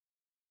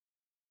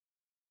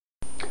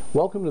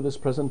Welcome to this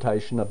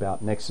presentation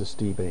about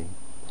NexusDB.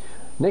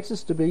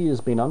 NexusDB has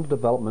been under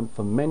development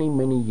for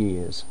many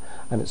years,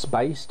 and it's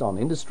based on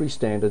industry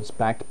standards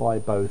backed by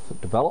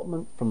both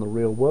development from the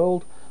real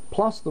world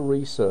plus the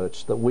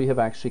research that we have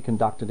actually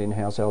conducted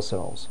in-house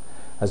ourselves.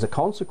 As a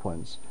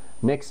consequence,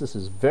 Nexus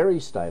is very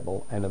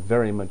stable and a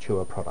very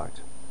mature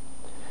product.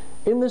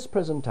 In this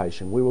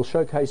presentation, we will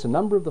showcase a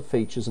number of the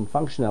features and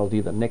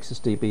functionality that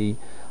NexusDB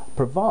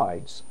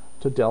provides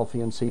to Delphi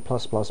and C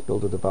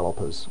Builder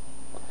developers.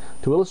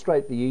 To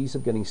illustrate the ease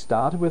of getting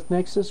started with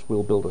Nexus,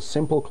 we'll build a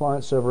simple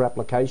client-server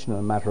application in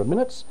a matter of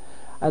minutes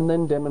and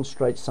then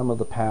demonstrate some of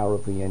the power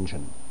of the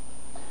engine.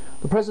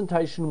 The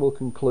presentation will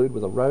conclude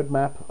with a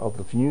roadmap of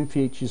the new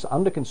features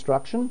under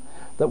construction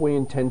that we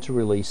intend to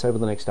release over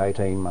the next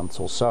 18 months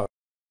or so.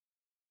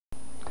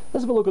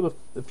 Let's have a look at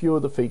a few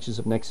of the features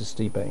of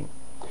NexusDB.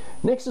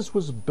 Nexus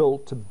was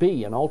built to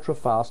be an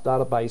ultra-fast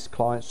database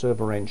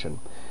client-server engine.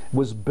 It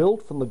was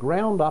built from the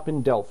ground up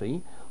in Delphi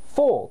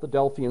for the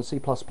Delphi and C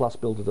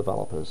Builder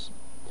developers.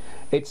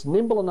 It's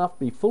nimble enough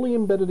to be fully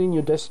embedded in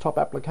your desktop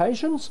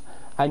applications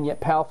and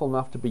yet powerful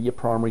enough to be your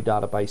primary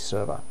database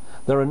server.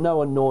 There are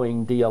no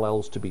annoying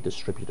DLLs to be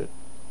distributed.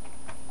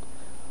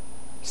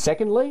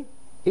 Secondly,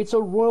 it's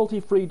a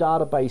royalty-free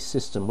database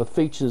system with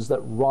features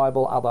that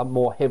rival other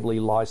more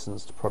heavily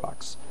licensed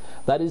products.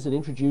 That is, it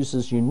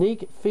introduces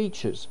unique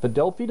features for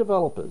Delphi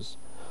developers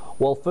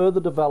while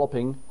further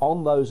developing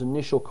on those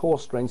initial core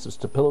strengths of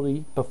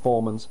stability,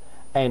 performance,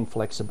 and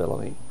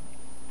flexibility.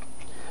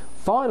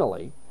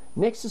 Finally,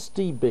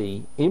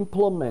 NexusDB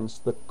implements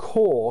the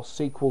Core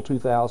SQL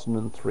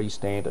 2003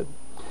 standard.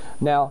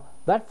 Now,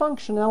 that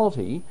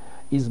functionality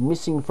is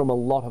missing from a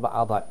lot of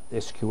other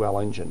SQL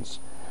engines.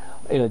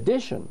 In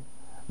addition,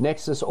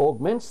 Nexus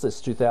augments this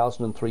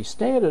 2003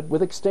 standard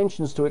with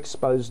extensions to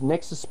expose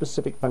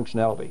Nexus-specific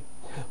functionality.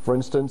 For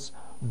instance,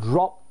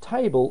 drop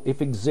table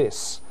if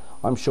exists.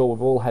 I'm sure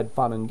we've all had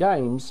fun and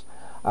games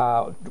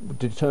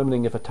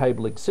determining if a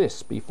table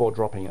exists before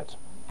dropping it.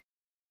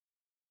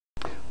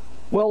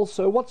 Well,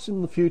 so what's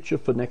in the future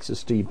for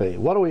NexusDB?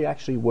 What are we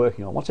actually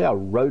working on? What's our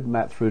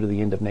roadmap through to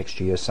the end of next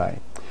year, say?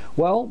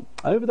 Well,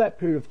 over that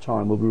period of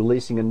time, we'll be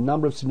releasing a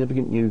number of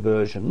significant new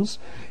versions,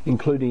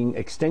 including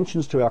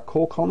extensions to our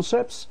core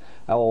concepts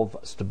of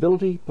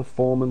stability,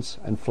 performance,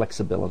 and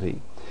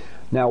flexibility.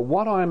 Now,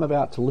 what I'm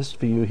about to list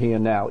for you here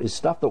now is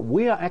stuff that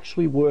we are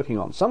actually working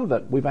on. Some of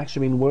it we've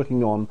actually been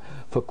working on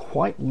for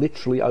quite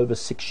literally over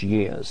 6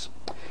 years.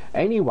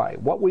 Anyway,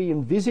 what we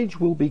envisage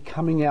will be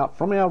coming out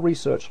from our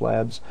research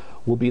labs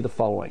will be the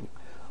following.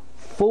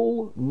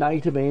 Full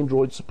native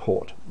Android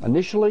support.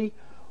 Initially,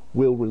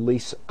 we'll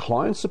release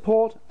client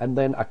support and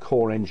then a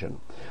core engine.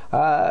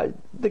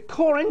 The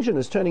core engine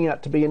is turning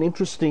out to be an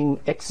interesting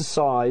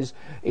exercise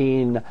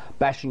in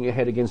bashing your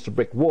head against a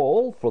brick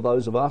wall for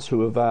those of us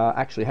who have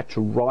actually had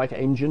to write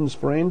engines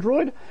for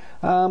Android.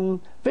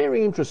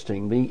 Very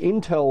interesting. The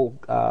Intel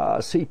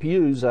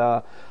CPUs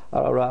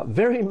are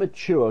very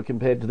mature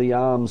compared to the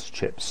ARMS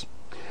chips.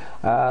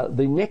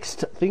 The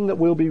next thing that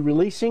we'll be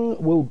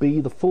releasing will be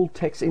the full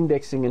text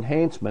indexing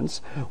enhancements,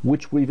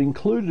 which we've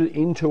included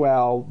into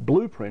our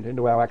blueprint,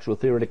 into our actual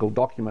theoretical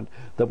document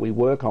that we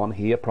work on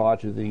here prior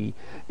to the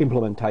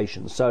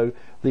implementation. So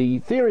the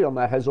theory on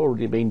that has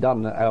already been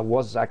done,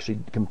 was actually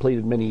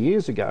completed many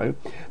years ago.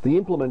 The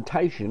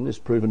implementation is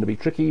proven to be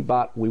tricky,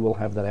 but we will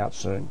have that out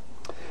soon.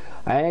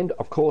 And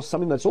of course,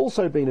 something that's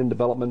also been in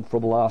development for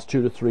the last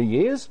 2 to 3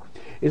 years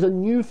is a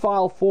new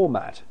file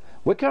format.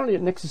 We're currently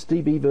at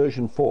NexusDB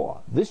version 4.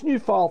 This new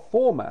file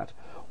format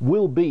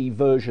will be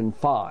version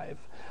 5,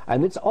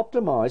 and it's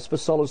optimized for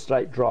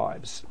solid-state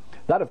drives.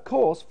 That, of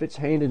course, fits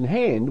hand in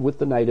hand with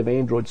the native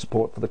Android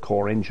support for the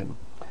core engine.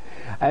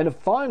 And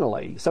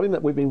finally, something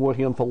that we've been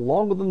working on for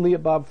longer than the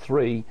above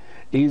 3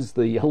 is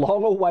the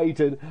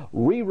long-awaited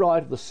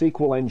rewrite of the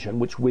SQL engine,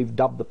 which we've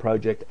dubbed the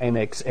project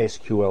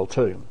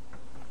NXSQL2.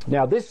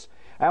 Now,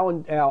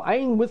 our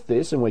aim with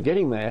this, and we're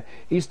getting there,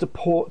 is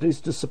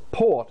to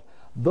support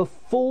the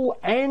full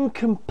and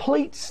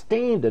complete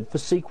standard for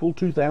SQL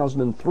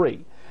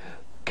 2003.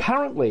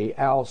 Currently,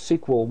 our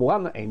SQL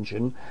 1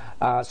 engine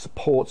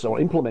supports, or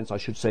implements, I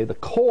should say, the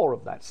core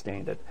of that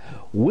standard.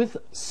 With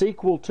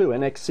SQL 2,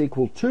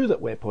 NXSQL 2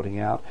 that we're putting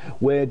out,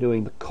 we're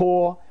doing the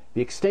core,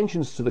 the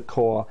extensions to the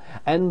core,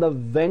 and the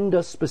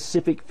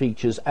vendor-specific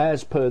features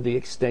as per the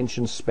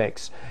extension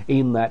specs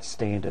in that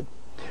standard.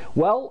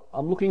 Well,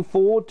 I'm looking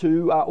forward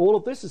to all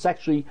of this. It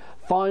actually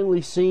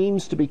finally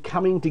seems to be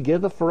coming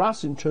together for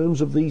us in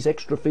terms of these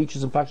extra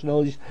features and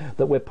functionalities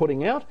that we're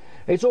putting out.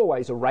 It's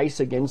always a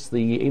race against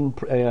the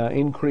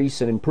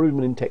increase and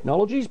improvement in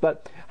technologies,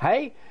 but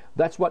hey,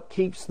 that's what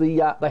keeps the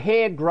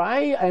hair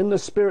grey and the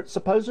spirit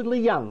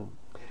supposedly young.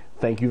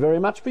 Thank you very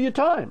much for your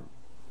time.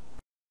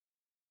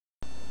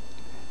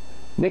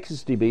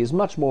 NexusDB is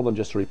much more than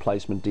just a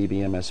replacement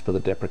DBMS for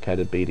the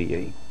deprecated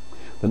BDE.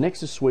 The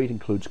Nexus suite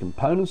includes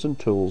components and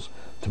tools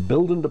to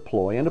build and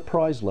deploy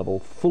enterprise-level,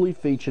 fully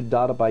featured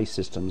database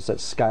systems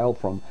that scale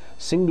from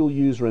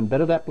single-user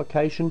embedded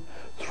application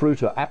through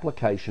to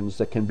applications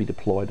that can be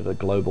deployed at a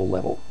global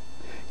level.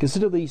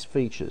 Consider these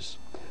features: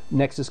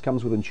 Nexus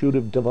comes with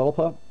intuitive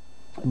developer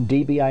and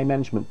DBA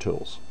management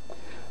tools.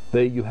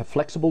 There you have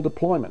flexible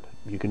deployment.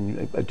 You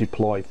can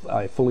deploy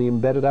a fully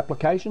embedded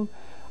application,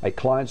 a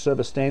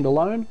client-server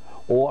standalone,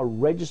 or a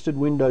registered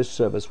Windows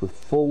service with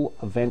full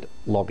event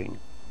logging.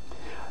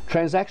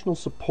 Transactional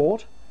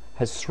support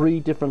has 3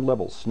 different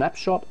levels.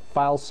 Snapshot,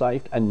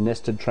 fail-safe, and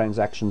nested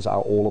transactions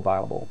are all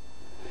available.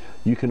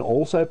 You can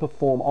also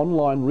perform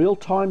online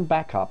real-time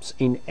backups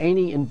in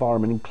any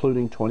environment,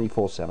 including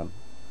 24/7.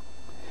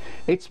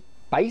 It's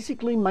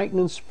basically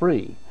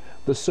maintenance-free.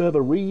 The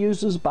server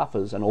reuses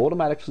buffers and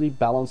automatically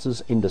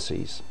balances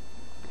indices.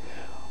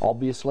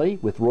 Obviously,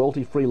 with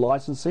royalty-free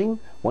licensing,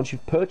 once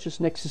you've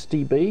purchased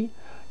NexusDB,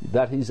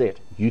 that is it.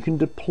 You can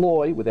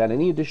deploy without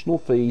any additional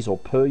fees or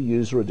per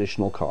user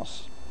additional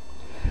costs.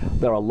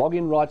 There are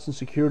login rights and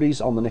securities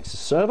on the Nexus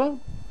server,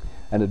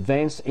 and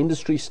advanced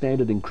industry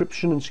standard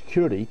encryption and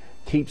security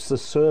keeps the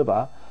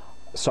server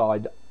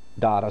side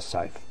data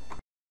safe.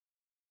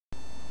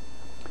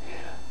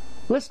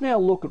 Let's now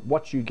look at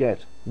what you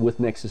get with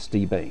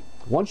NexusDB.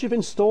 Once you've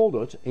installed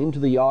it into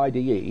the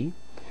IDE,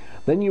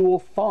 then you will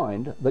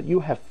find that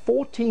you have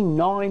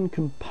 49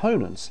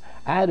 components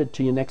added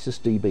to your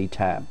NexusDB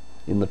tab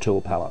in the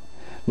tool palette.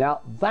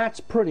 Now that's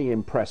pretty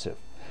impressive.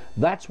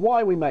 That's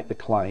why we make the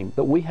claim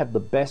that we have the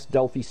best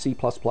Delphi C++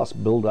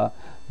 Builder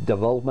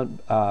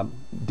development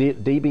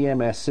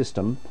DBMS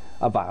system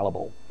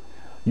available.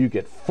 You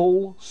get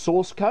full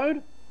source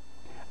code,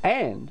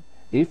 and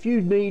if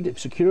you need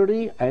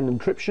security and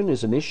encryption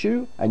is an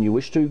issue and you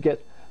wish to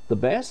get the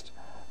best,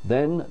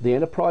 then the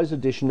Enterprise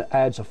Edition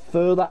adds a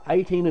further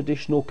 18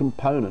 additional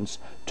components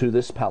to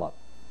this palette.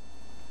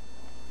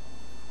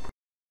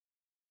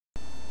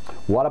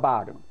 What a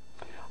bargain.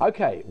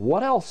 Okay,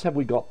 what else have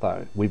we got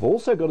though? We've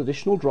also got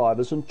additional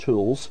drivers and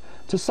tools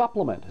to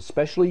supplement,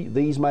 especially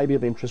these may be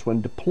of interest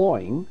when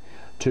deploying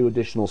to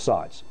additional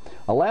sites.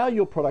 Allow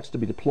your products to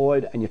be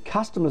deployed and your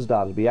customers'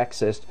 data to be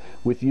accessed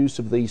with use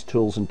of these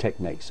tools and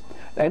techniques.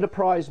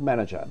 Enterprise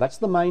Manager, that's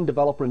the main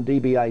developer and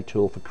DBA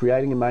tool for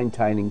creating and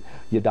maintaining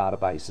your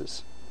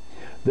databases.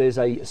 There's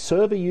a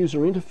server user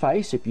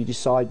interface if you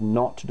decide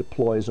not to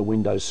deploy as a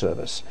Windows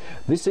service.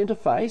 This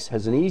interface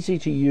has an easy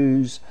to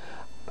use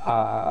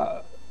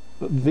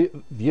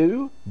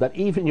view that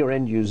even your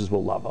end users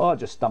will love. Oh,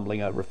 just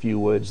stumbling over a few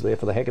words there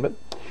for the heck of it.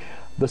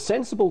 The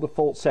sensible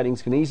default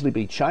settings can easily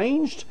be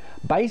changed.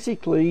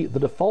 Basically, the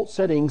default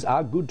settings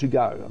are good to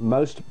go.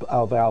 Most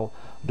of our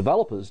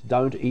developers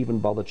don't even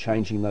bother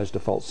changing those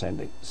default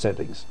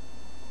settings.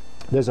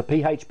 There's a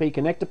PHP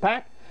connector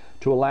pack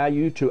to allow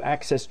you to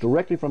access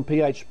directly from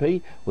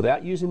PHP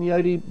without using the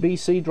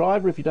ODBC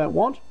driver if you don't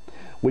want.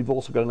 We've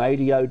also got an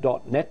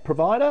ADO.NET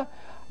provider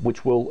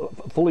which will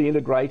fully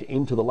integrate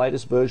into the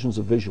latest versions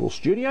of Visual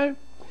Studio.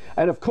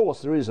 And of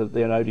course there is an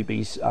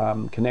ODB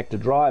connector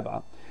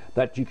driver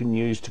that you can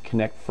use to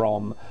connect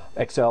from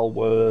Excel,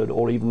 Word,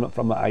 or even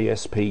from the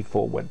ASP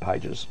for web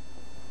pages.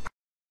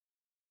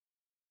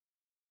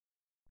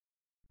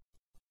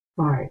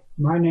 Hi,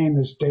 my name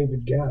is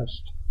David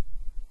Guest.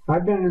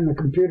 I've been in the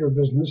computer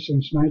business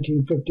since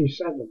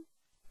 1957.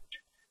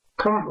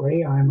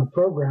 Currently, I'm a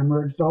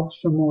programmer at Phelps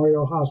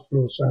Memorial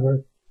Hospital Center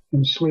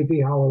in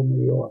Sleepy Hollow,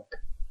 New York.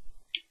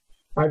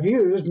 I've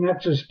used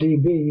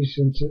NexusDB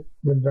since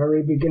the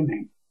very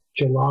beginning,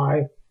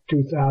 July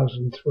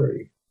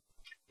 2003.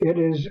 It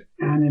is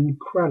an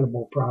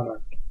incredible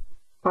product.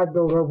 I've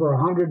built over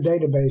 100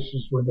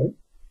 databases with it,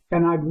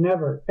 and I've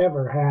never,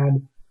 ever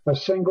had a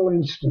single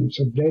instance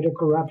of data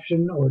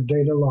corruption or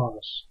data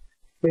loss.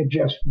 It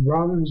just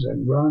runs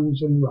and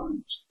runs and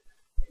runs.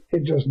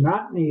 It does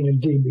not need a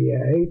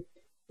DBA.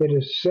 It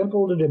is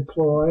simple to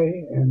deploy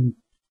and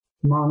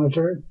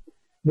monitor.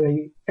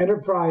 The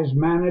Enterprise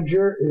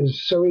Manager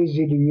is so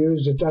easy to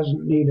use, it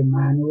doesn't need a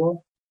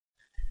manual.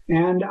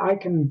 And I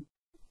can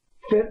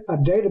fit a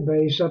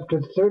database up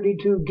to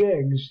 32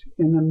 gigs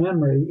in the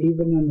memory,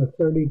 even in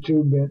a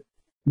 32-bit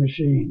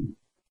machine.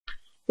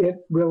 It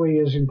really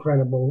is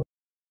incredible.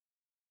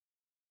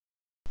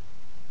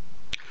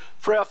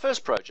 For our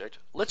first project,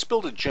 let's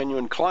build a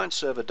genuine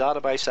client-server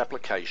database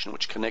application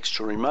which connects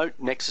to a remote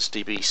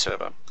NexusDB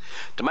server.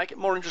 To make it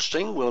more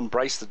interesting, we'll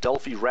embrace the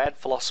Delphi RAD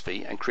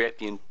philosophy and create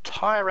the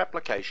entire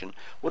application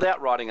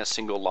without writing a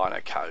single line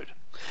of code.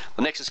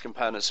 The Nexus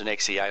components in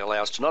XEA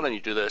allow us to not only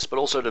do this, but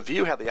also to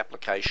view how the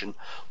application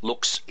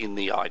looks in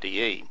the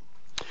IDE.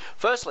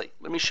 Firstly,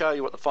 let me show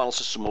you what the final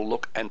system will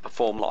look and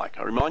perform like.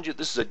 I remind you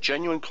this is a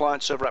genuine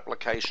client-server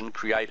application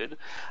created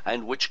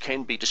and which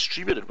can be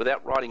distributed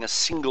without writing a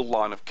single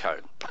line of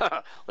code.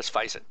 Let's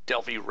face it,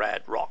 Delphi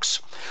RAD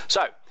rocks.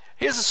 So,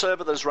 here's the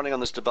server that is running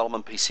on this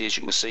development PC, as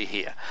you can see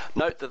here.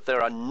 Note that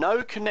there are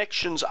no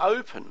connections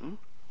open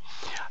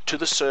to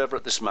the server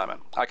at this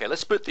moment. Okay,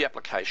 let's boot the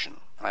application.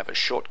 I have a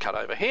shortcut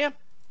over here,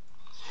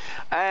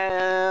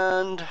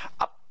 and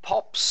up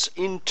pops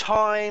in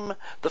time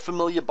the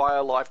familiar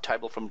BioLife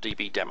table from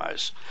DB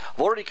Demos.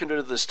 I've already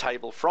converted this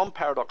table from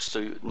Paradox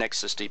to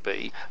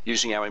NexusDB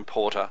using our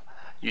importer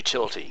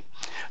utility.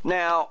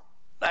 Now,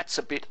 that's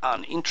a bit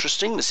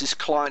uninteresting. This is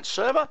client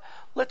server.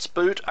 Let's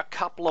boot a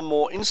couple of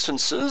more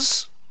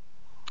instances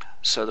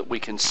so that we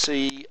can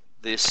see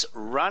this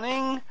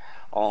running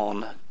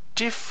on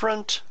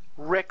different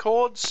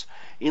records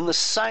in the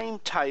same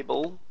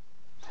table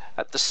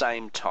at the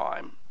same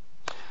time.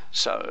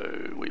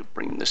 So we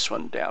bring this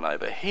one down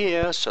over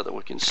here so that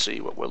we can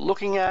see what we're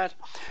looking at.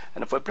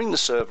 And if I bring the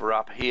server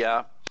up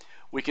here,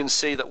 we can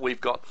see that we've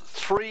got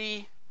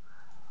 3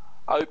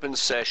 open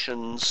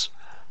sessions,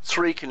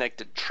 3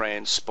 connected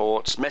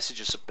transports,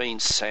 messages have been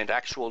sent,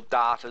 actual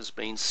data has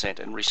been sent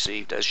and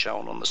received as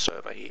shown on the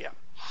server here.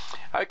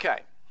 Okay,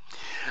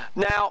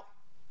 now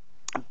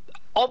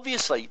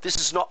obviously this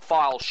is not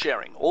file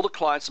sharing. All the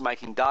clients are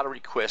making data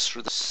requests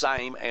through the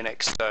same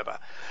NX server.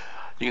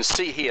 You can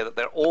see here that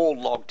they're all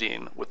logged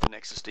in with the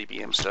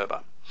NexusDB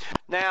server.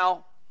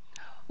 Now,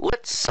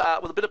 let's,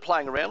 with a bit of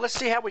playing around, let's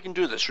see how we can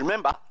do this.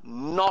 Remember,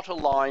 not a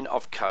line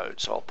of code.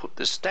 So I'll put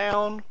this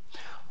down,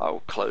 I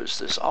will close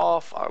this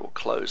off, I will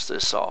close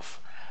this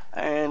off,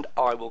 and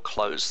I will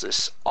close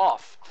this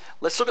off.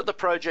 Let's look at the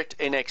project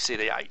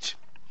NX88.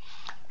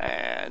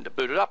 And to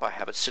boot it up, I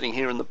have it sitting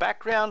here in the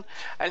background,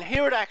 and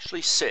here it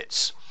actually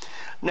sits.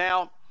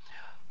 Now,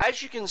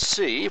 as you can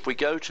see, if we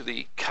go to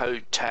the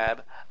code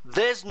tab,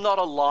 there's not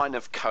a line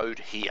of code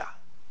here.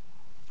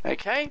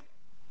 Okay?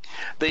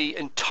 The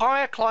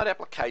entire client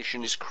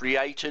application is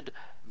created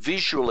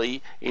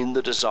visually in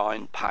the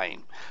design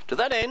pane. To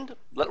that end,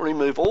 let me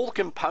remove all the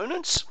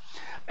components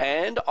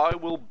and I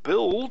will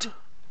build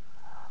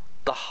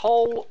the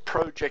whole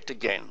project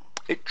again.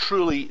 It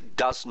truly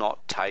does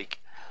not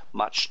take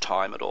much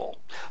time at all.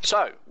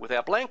 So, with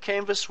our blank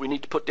canvas, we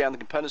need to put down the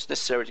components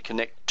necessary to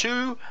connect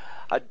to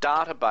a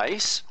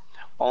database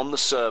on the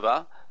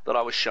server that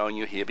I was showing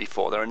you here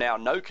before. There are now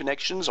no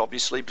connections,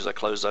 obviously, because I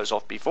closed those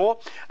off before,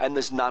 and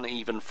there's none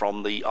even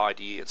from the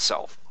IDE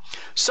itself.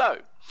 So,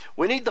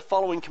 we need the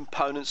following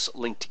components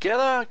linked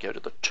together. Go to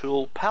the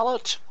tool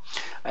palette,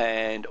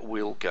 and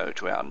we'll go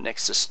to our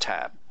Nexus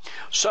tab.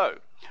 So,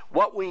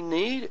 what we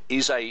need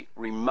is a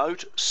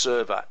remote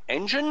server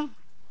engine.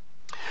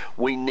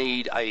 We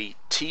need a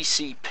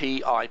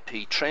TCP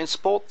IP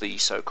transport, the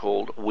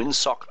so-called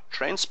WinSock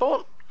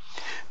transport.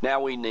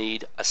 Now we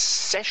need a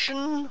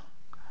session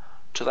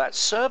to that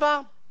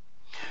server.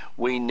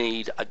 We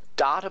need a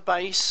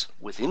database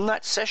within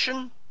that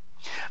session.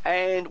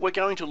 And we're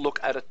going to look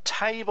at a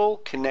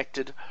table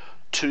connected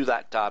to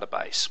that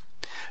database.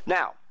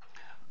 Now,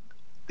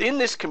 in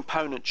this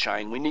component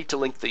chain, we need to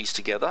link these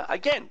together.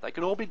 Again, they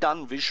can all be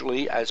done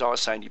visually. As I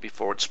was saying to you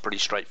before, it's pretty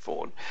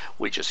straightforward.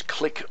 We just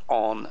click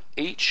on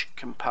each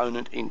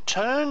component in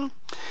turn.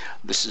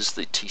 This is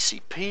the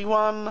TCP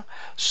one,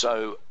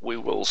 so we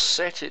will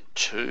set it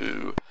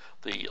to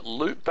the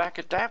loopback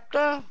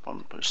adapter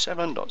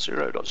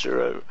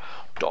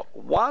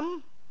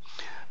 1.7.0.0.1,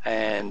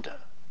 and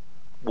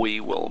we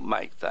will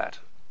make that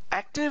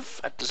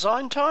active at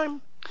design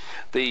time.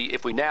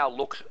 If we now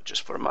look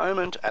just for a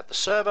moment at the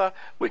server,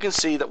 we can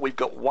see that we've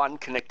got one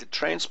connected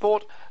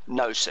transport,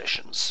 no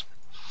sessions.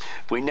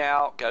 We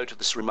now go to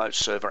this remote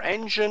server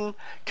engine,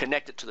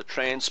 connect it to the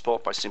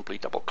transport by simply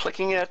double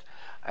clicking it,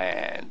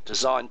 and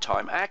design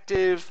time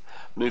active,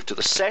 move to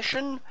the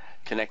session,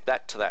 connect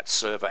that to that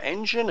server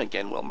engine,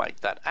 again we'll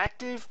make that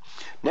active.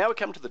 Now we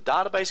come to the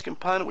database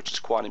component, which is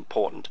quite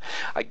important.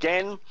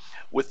 Again,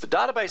 with the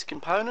database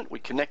component, we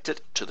connect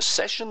it to the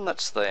session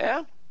that's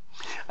there.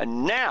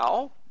 And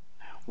now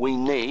we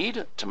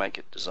need to make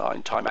it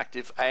design time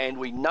active, and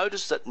we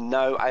notice that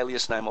no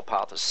alias name or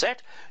path is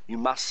set. You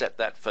must set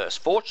that first.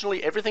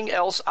 Fortunately, everything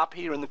else up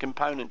here in the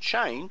component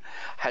chain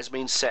has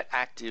been set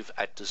active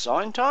at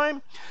design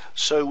time,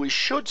 so we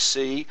should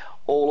see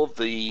all of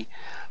the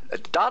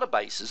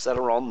databases that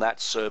are on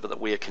that server that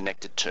we are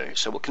connected to.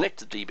 So we'll connect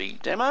to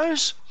DB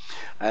demos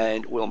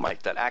and we'll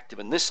make that active,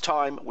 and this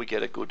time we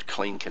get a good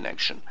clean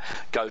connection.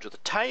 Go to the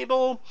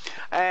table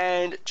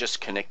and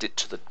just connect it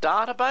to the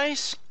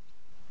database,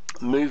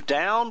 move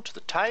down to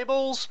the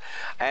tables,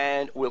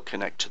 and we'll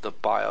connect to the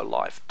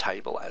BioLife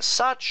table as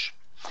such.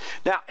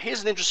 Now,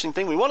 here's an interesting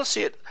thing. We want to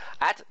see it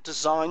at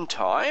design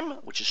time,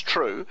 which is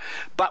true,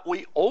 but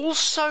we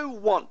also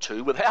want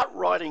to, without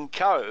writing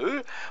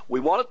code, we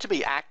want it to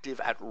be active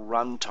at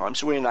runtime,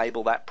 so we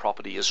enable that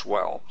property as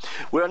well.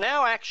 We're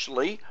now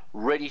actually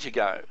ready to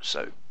go.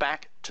 So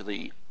back to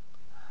the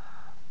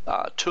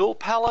tool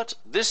palette.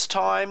 This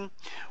time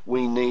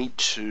we need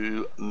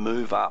to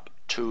move up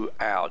to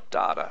our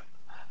data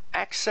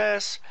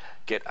access,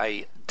 get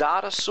a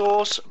data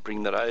source,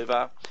 bring that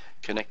over,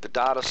 connect the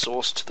data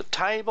source to the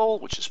table,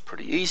 which is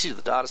pretty easy, to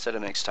the data set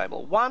in X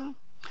table 1.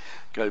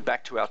 Go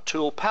back to our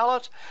tool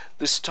palette.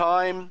 This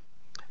time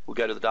we'll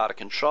go to the data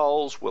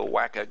controls, we'll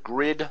whack a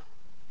grid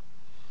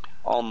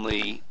on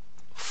the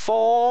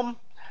form,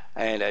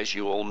 and as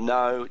you all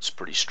know, it's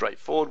pretty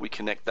straightforward. We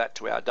connect that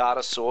to our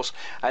data source,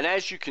 and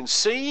as you can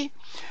see,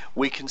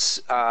 we can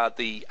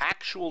the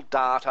actual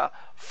data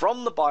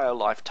from the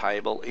BioLife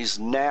table is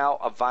now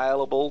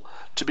available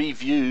to be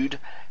viewed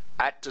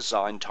at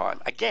design time.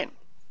 Again,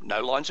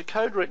 no lines of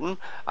code written,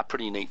 a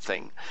pretty neat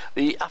thing.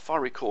 If I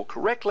recall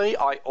correctly,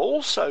 I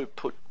also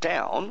put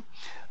down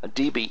a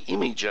DB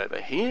image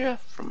over here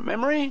from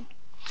memory,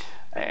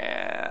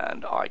 and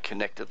and I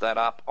connected that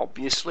up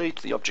obviously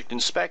to the object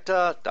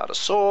inspector, data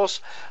source,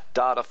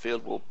 data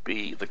field will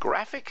be the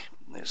graphic,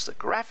 there's the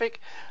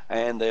graphic,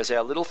 and there's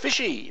our little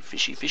fishy,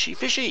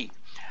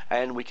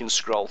 and we can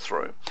scroll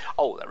through.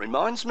 Oh, that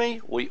reminds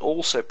me, we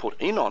also put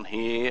in on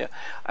here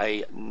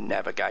a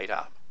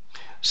navigator.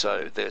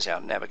 So there's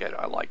our navigator.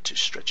 I like to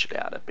stretch it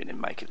out a bit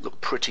and make it look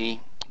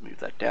pretty. Move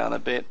that down a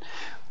bit,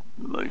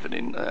 move it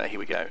in, here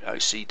we go,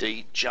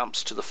 OCD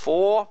jumps to the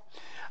fore,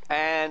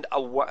 and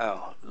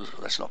oh,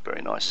 that's not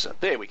very nice, is it?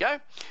 There we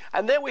go,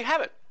 and there we have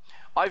it.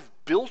 I've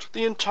built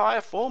the entire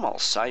form. I'll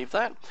save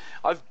that.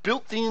 I've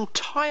built the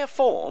entire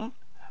form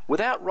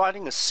without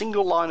writing a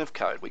single line of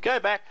code. We go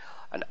back,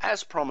 and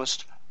as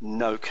promised,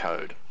 no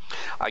code.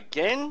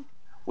 Again,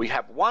 we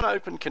have one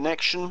open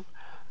connection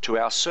to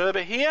our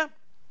server here.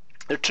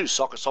 There are two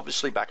sockets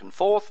obviously back and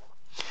forth,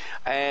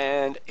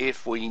 and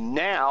if we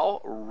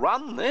now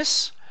run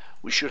this,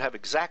 we should have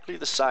exactly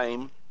the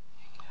same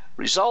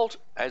result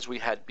as we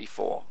had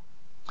before.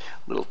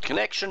 Little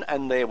connection,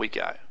 and there we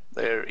go.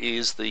 There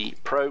is the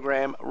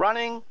program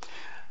running.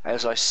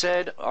 As I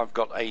said, I've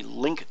got a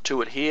link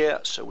to it here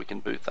so we can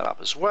boot that up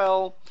as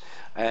well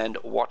and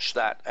watch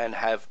that and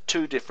have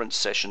two different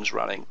sessions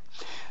running.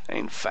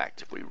 In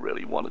fact, if we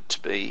really wanted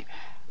to be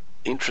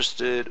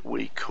interested,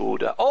 we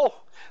could oh,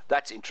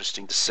 that's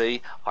interesting to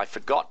see. I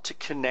forgot to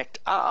connect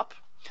up.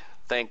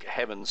 Thank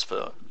heavens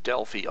for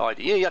Delphi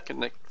IDE. I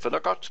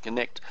forgot to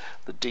connect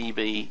the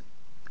DB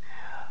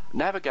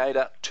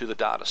navigator to the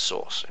data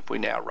source. If we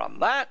now run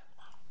that,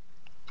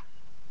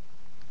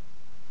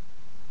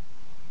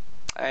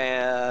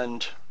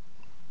 and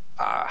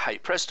hey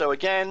presto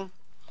again,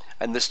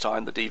 and this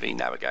time the DB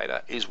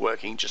navigator is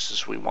working just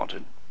as we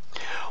wanted.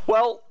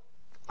 Well,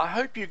 I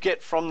hope you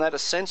get from that a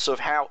sense of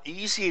how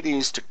easy it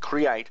is to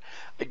create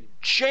a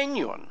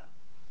genuine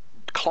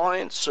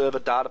client-server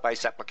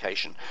database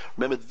application.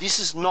 Remember, this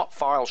is not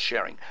file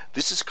sharing.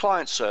 This is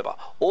client-server.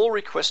 All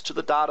requests to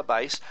the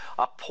database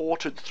are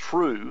ported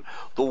through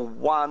the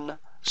one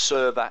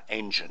server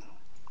engine.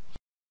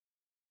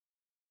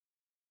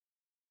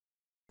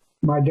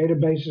 My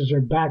databases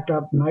are backed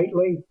up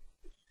nightly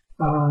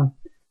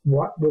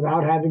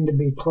without having to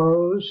be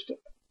closed.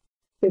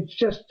 It's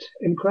just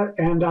incredible,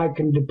 and I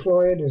can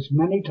deploy it as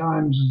many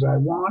times as I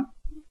want,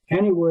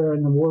 anywhere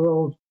in the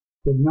world,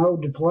 with no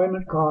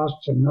deployment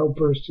costs and no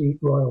per-seat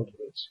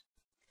royalties.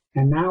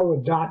 And now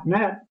with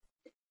 .NET,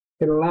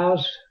 it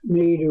allows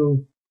me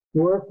to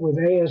work with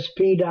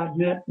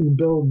ASP.NET and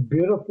build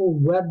beautiful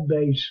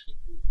web-based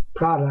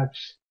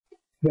products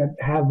that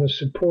have the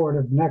support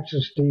of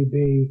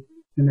NexusDB,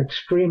 an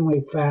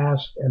extremely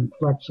fast and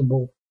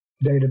flexible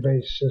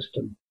database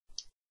system.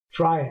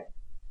 Try it.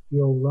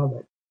 You'll love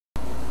it.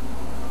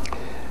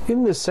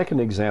 In this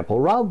second example,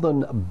 rather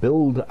than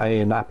build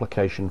an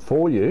application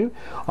for you,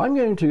 I'm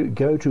going to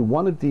go to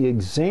one of the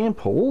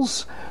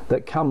examples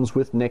that comes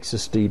with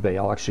NexusDB.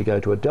 I'll actually go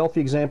to a Delphi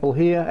example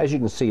here. As you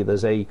can see,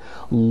 there's a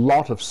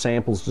lot of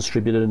samples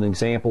distributed and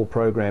example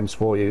programs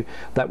for you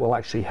that will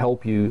actually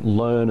help you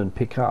learn and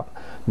pick up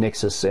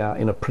Nexus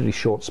in a pretty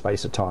short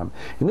space of time.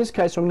 In this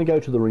case, I'm going to go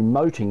to the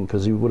remoting,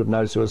 because you would have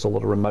noticed there was a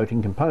lot of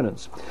remoting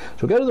components.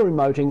 So we'll go to the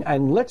remoting,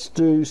 and let's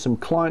do some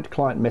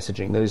client-to-client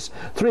messaging. There's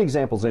three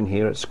examples in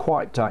here. It's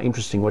quite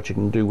interesting what you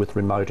can do with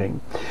remoting.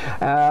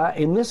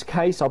 In this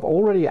case, I've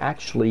already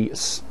actually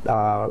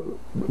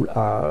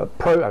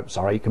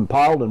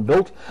compiled and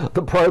built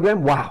the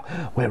program. Wow,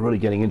 we're really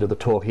getting into the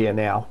talk here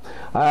now.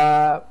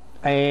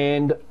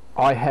 And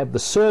I have the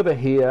server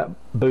here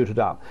booted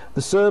up.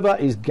 The server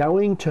is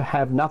going to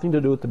have nothing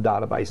to do with the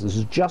database. This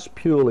is just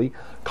purely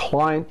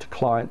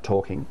client-to-client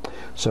talking.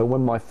 So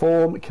when my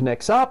form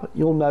connects up,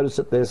 you'll notice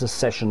that there's a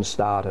session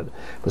started.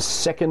 The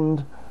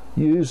second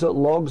user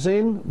logs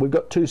in, we've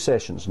got two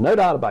sessions, no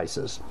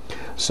databases.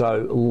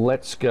 So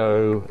let's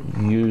go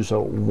user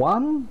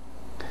 1,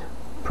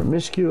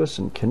 promiscuous,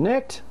 and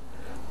connect.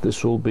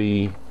 This will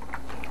be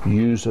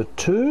user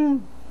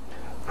 2,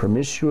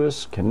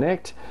 promiscuous,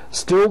 connect.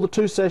 Still the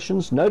two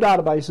sessions, no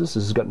databases. This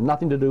has got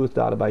nothing to do with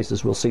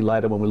databases. We'll see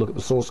later when we look at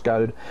the source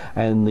code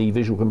and the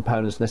visual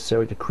components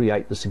necessary to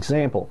create this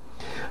example.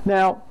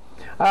 Now,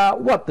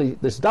 what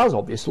this does,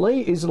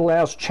 obviously, is it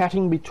allows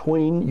chatting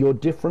between your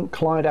different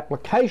client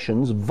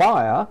applications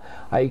via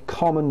a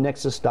common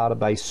Nexus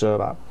database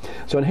server.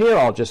 So in here,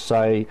 I'll just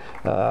say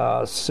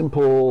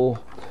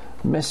simple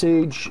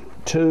message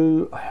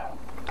to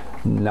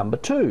number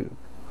 2.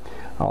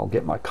 I'll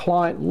get my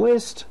client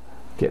list,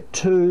 get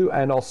 2,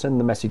 and I'll send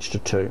the message to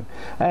 2.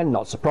 And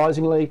not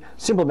surprisingly,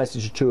 simple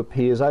message to 2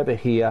 appears over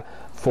here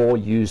for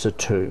user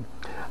 2.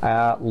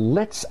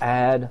 Let's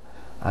add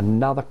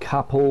another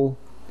couple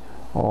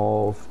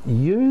of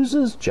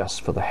users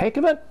just for the heck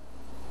of it,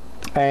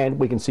 and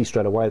we can see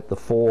straight away that the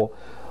 4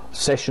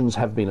 sessions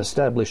have been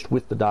established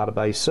with the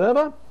database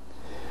server.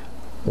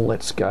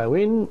 Let's go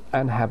in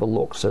and have a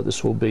look. So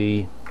this will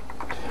be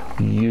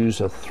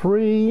user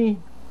 3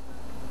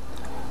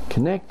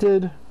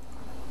 connected,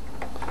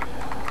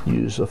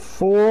 user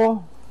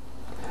 4,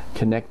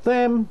 connect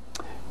them,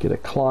 get a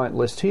client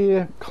list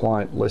here,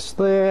 client list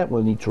there.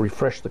 We'll need to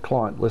refresh the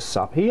client lists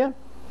up here.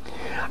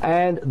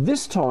 And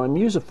this time,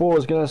 user 4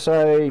 is going to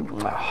say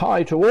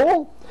hi to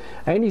all,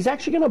 and he's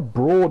actually going to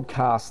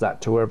broadcast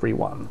that to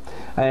everyone.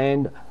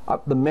 And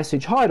the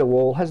message hi to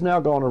all has now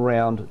gone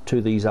around to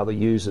these other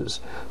users.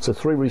 So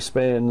 3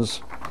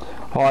 responds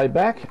hi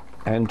back,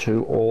 and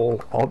to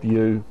all of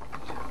you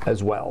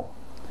as well.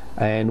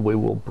 And we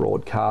will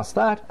broadcast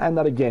that, and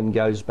that again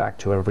goes back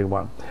to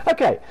everyone.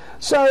 Okay,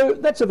 so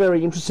that's a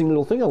very interesting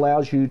little thing.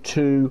 Allows you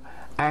to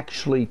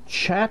actually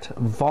chat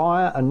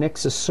via a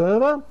Nexus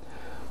server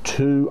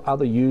to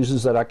other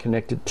users that are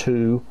connected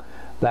to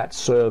that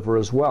server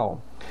as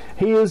well.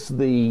 Here's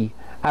the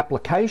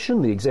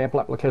application, the example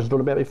application I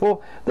talked about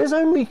before. There's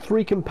only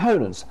 3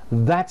 components.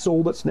 That's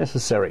all that's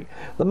necessary.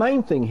 The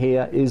main thing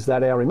here is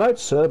that our remote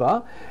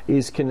server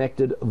is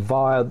connected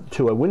via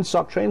to a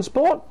WinSock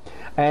transport,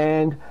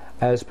 and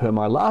as per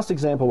my last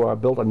example where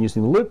I'm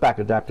using the loopback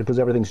adapter because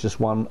everything's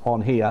just one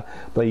on here,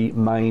 the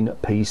main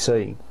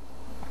PC.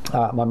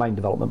 My main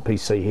development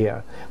PC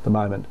here at the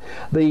moment.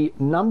 The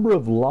number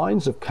of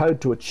lines of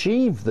code to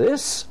achieve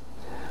this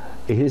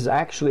is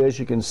actually, as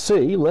you can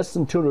see, less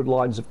than 200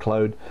 lines of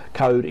code,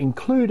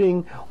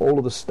 including all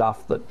of the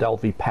stuff that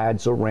Delphi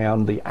pads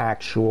around the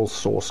actual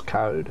source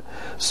code.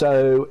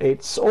 So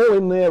it's all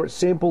in there, it's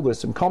simple, there's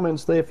some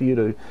comments there for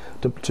you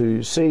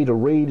to see, to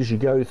read as you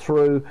go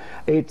through.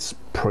 It's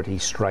pretty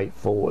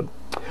straightforward.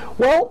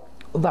 Well,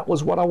 that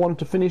was what I wanted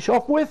to finish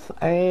off with,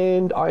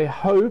 and I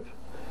hope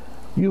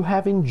you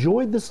have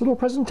enjoyed this little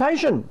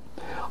presentation.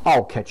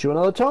 I'll catch you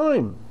another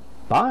time.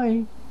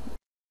 Bye.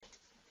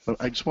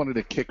 I just wanted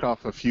to kick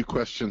off a few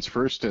questions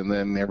first, and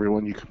then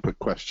everyone, you can put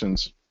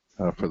questions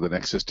for the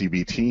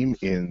NexusDB team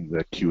in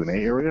the Q&A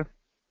area.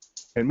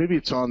 And maybe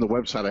it's on the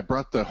website. I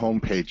brought the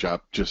homepage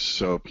up just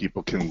so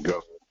people can go.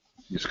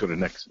 You just go to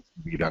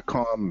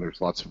nexusdb.com.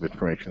 There's lots of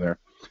information there.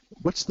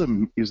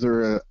 Is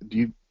there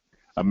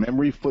a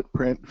memory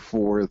footprint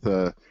for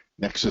the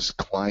Nexus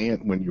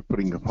client when you're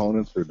putting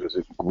components, or does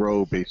it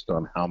grow based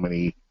on how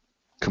many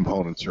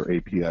components or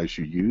APIs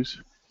you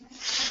use?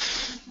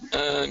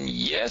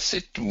 Yes,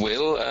 it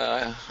will.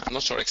 I'm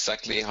not sure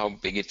exactly how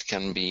big it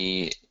can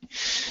be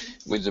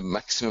with the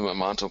maximum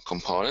amount of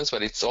components,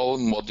 but it's all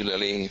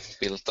modularly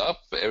built up.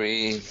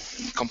 Every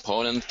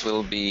component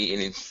will be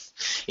in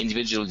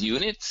individual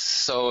units.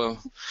 So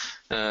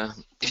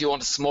if you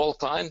want a small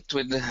client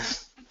with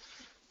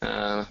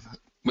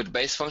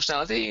base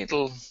functionality,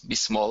 it'll be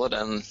smaller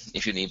than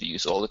if you need to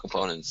use all the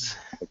components.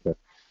 Okay.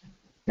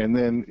 And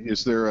then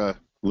is there a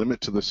limit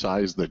to the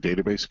size the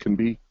database can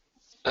be?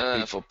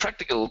 For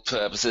practical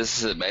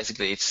purposes,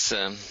 basically it's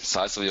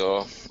size of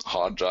your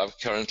hard drive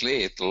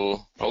currently.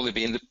 It'll probably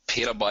be in the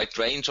petabyte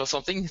range or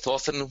something.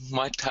 Thorsten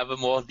might have a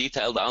more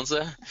detailed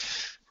answer,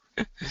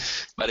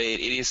 but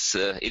it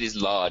is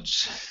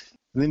large.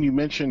 And then you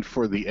mentioned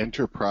for the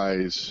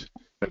Enterprise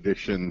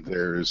edition,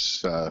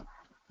 there's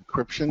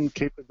encryption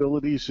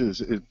capabilities.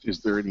 Is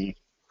there any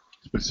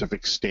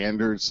specific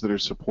standards that are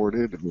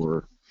supported,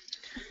 or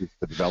is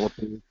the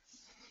developer?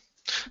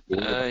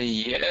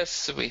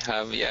 Yes, we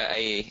have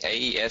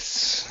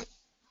AES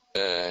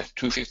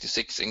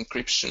 256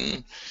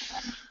 encryption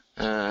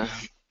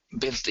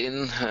built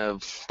in. We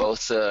have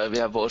both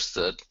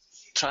the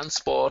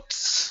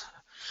transports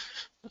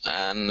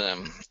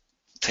and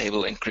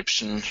table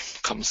encryption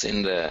comes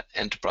in the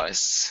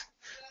Enterprise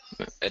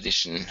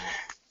edition.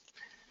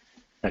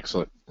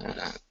 Excellent.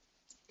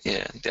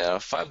 Yeah, there are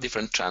 5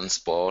 different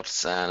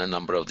transports and a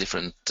number of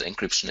different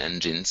encryption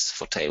engines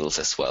for tables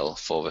as well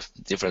for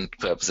different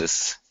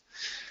purposes.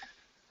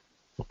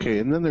 Okay,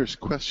 and then there's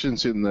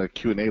questions in the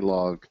Q&A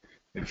log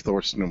if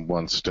Thorsten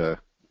wants to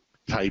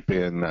type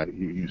in.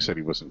 You said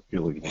he wasn't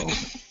feeling well.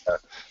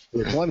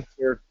 There's one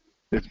here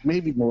that's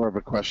maybe more of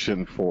a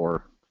question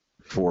for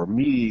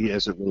me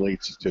as it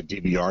relates to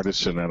DB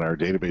Artisan and our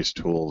database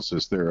tools.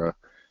 Is there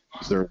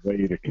a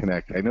way to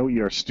connect? I know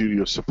ER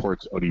Studio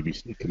supports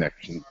ODBC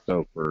connection,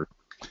 so for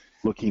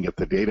looking at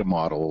the data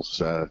models,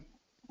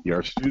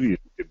 ER Studio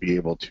could be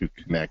able to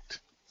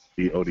connect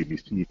the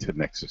ODBC to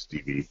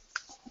NexusDB.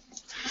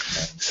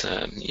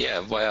 So, yeah,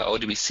 via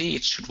ODBC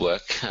it should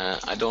work.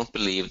 I don't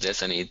believe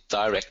there's any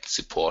direct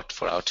support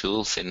for our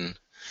tools in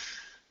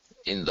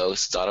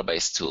those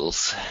database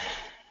tools.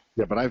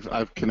 Yeah, but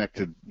I've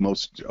connected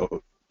most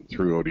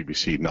through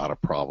ODBC, not a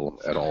problem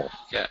at all.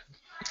 Yeah,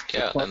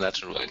 and that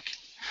should work.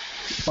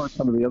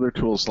 Some of the other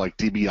tools like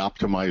DB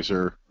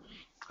Optimizer,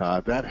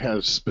 that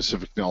has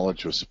specific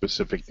knowledge of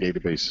specific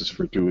databases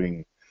for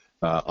doing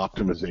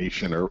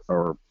optimization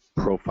or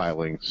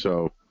profiling,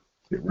 so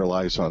it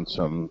relies on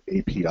some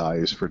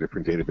APIs for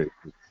different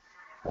databases.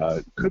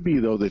 It could be,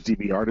 though, that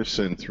DB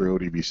Artisan through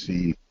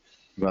ODBC,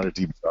 not a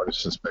DB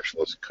Artisan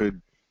specialist,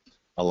 could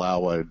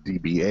allow a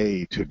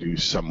DBA to do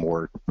some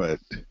work, but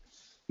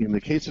in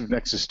the case of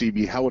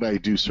NexusDB, how would I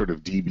do sort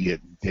of DB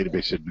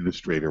database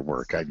administrator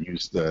work? I'd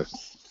use the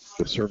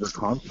server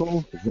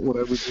console? Is that what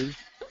I would do?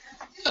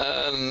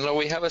 No,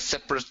 we have a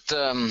separate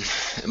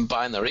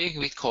binary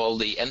we call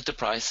the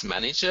Enterprise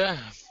Manager,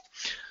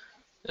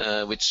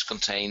 which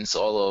contains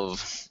all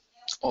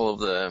of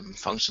the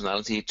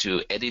functionality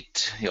to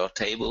edit your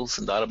tables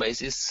and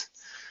databases,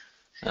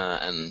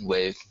 and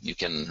where you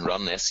can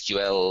run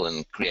SQL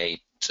and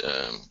create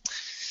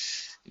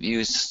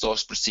views,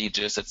 source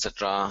procedures,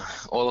 etc.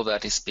 All of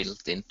that is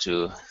built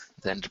into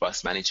the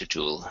Enterprise Manager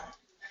tool.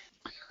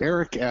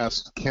 Eric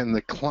asked, can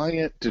the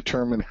client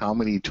determine how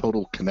many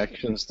total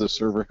connections the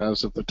server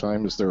has at the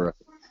time? Is there a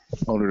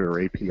component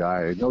or API?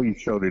 I know you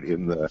showed it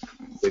in the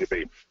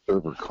database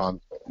server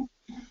console.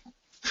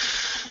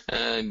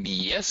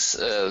 Yes,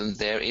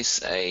 there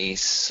is a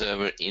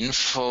server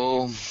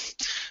info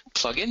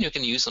plugin you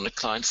can use on the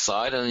client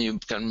side, and you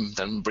can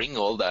then bring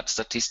all that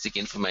statistic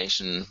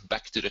information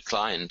back to the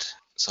client.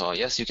 So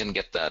yes, you can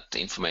get that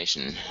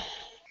information.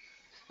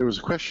 There was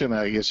a question,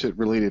 I guess it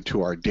related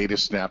to our data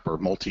snap or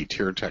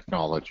multi-tier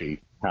technology,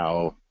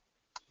 how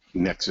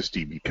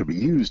NexusDB could be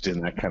used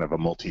in that kind of a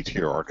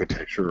multi-tier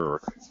architecture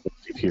or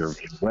multi-tier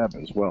web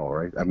as well,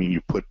 right? I mean, you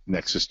put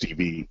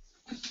NexusDB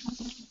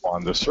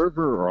on the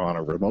server or on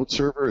a remote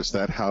server. Is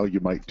that how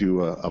you might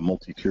do a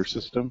multi-tier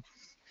system?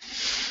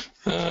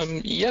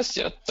 Yes,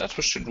 yeah, that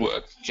should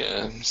work.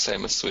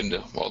 Same as with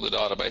all the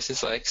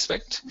databases, I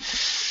expect.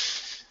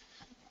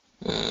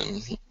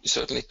 You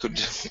certainly could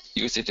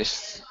use it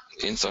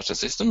in such a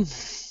system.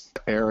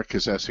 Eric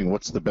is asking,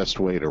 what's the best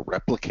way to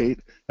replicate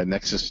a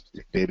Nexus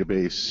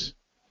database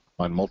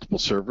on multiple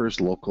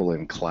servers, local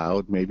and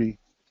cloud, maybe?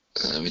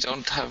 We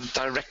don't have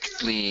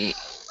directly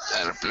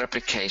a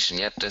replication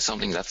yet. There's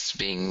something that's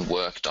being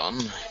worked on.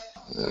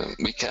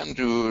 We can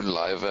do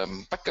live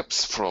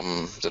backups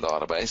from the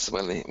database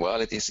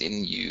while it is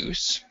in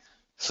use.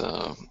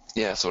 So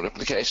yeah, so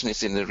replication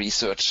is in the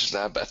research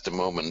lab at the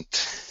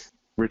moment.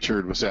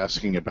 Richard was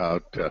asking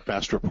about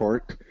fast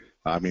report.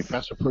 I mean,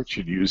 fast report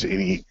should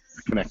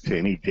connect to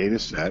any data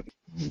set.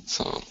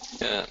 So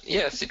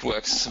yes, it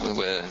works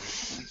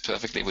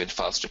perfectly with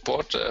fast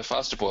report.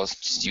 Fast report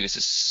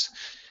uses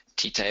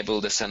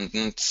T-table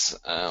descendants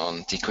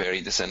on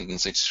T-query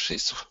descendants, which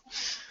is,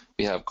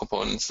 we have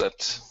components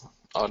that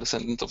are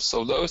descendant of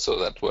those, so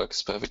that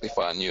works perfectly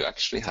fine. You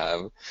actually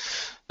have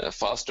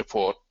fast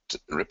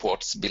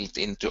reports built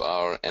into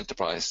our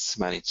Enterprise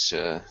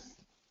Manager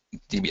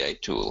DBA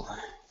tool.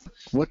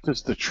 What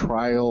does the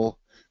trial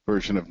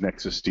version of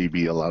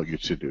NexusDB allow you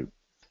to do?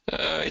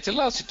 It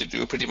allows you to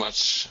do pretty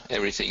much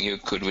everything you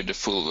could with the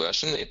full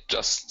version. It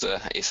just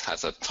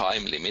has a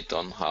time limit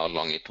on how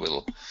long it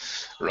will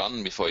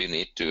run before you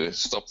need to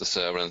stop the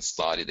server and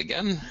start it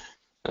again.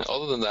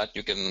 Other than that,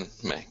 you can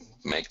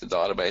make the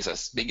database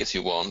as big as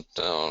you want,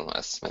 or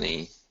as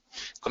many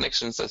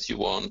connections as you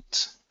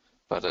want.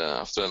 But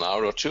after an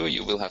hour or two,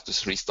 you will have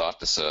to restart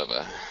the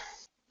server.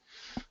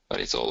 But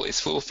it's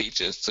full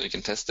features, so you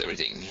can test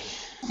everything.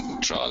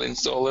 Trial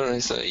installer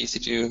is easy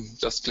to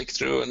just click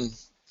through, and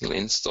it'll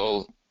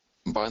install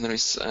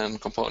binaries and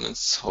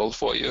components all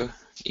for you,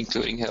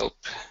 including help.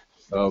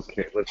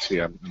 Okay, let's see.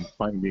 I'm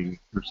finding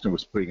Thorsten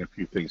was putting a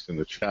few things in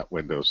the chat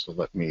window, so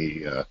let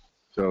me.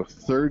 So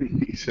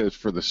 30, he says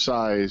for the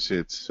size,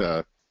 it's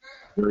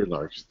very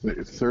large.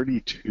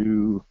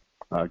 32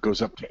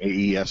 goes up to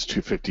AES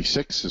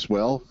 256 as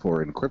well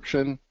for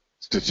encryption.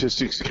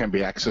 Statistics can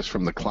be accessed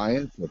from the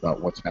client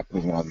about what's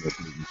happening on the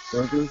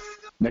server.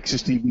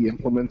 NexusDB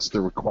implements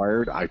the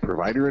required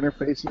iProvider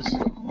interfaces.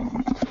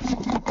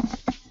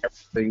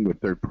 Everything with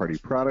third-party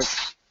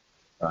products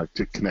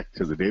to connect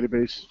to the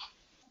database.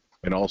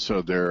 And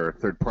also there are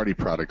third-party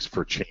products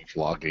for change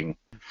logging.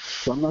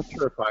 So I'm not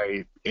sure if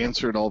I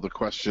answered all the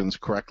questions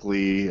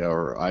correctly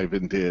or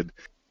Eivind did.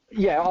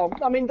 Yeah,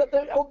 I mean,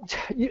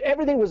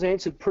 everything was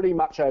answered pretty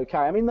much okay.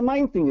 I mean, the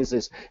main thing is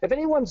this. If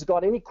anyone's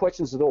got any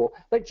questions at all,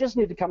 they just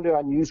need to come to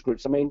our news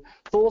groups. I mean,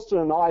 Thorsten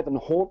and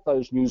Eivind haunt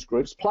those news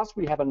groups, plus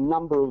we have a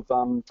number of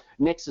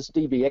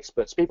NexusDB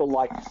experts, people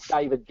like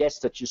David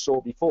Guest that you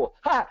saw before.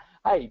 Ha!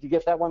 Hey, did you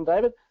get that one,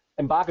 David?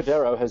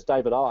 Embarcadero has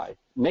David I.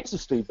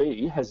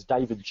 NexusDB has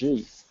David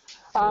G.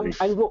 And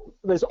look,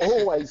 there's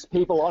always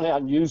people on our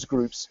news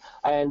groups,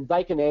 and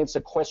they can answer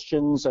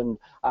questions and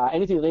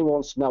anything that anyone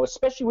wants to know.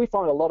 Especially, we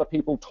find a lot of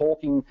people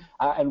talking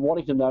and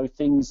wanting to know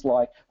things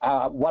like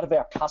what have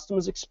our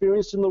customers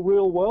experienced in the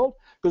real world?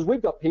 Because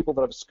we've got people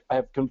that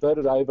have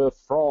converted over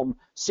from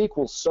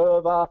SQL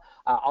Server,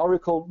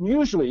 Oracle,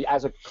 usually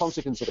as a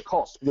consequence of the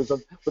cost, because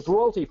with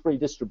royalty-free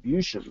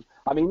distribution,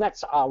 I mean,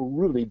 that's a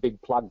really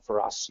big plug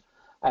for us.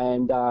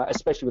 And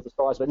especially with the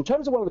size of it. In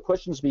terms of one of the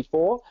questions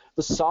before,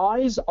 the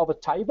size of a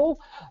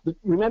table,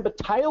 remember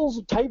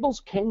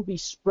tables can be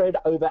spread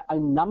over a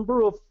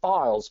number of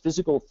files,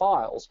 physical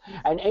files,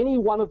 and any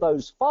one of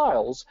those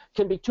files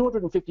can be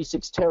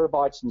 256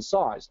 terabytes in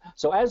size.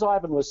 So as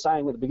Eivind was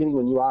saying at the beginning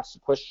when you asked the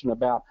question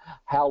about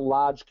how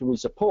large can we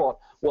support,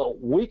 well,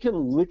 we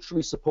can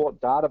literally support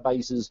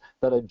databases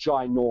that are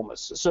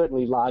ginormous,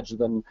 certainly larger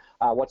than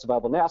what's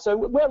available now. So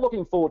we're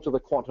looking forward to the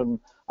quantum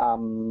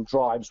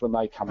drives when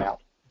they come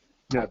out.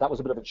 Yeah, that was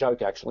a bit of a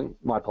joke, actually.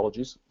 My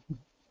apologies.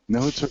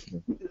 No, it's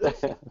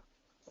okay.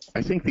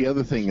 I think the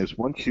other thing is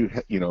once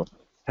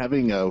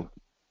having a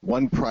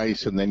one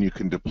price and then you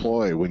can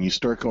deploy. When you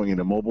start going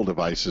into mobile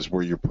devices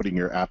where you're putting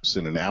your apps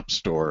in an app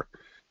store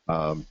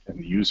and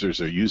the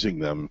users are using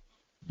them,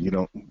 you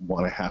don't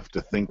want to have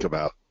to think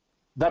about.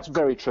 That's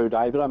very true,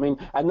 David. I mean,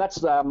 and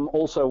that's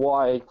also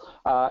why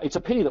it's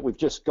a pity that we've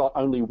just got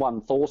only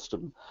one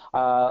Thorsten.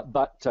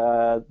 But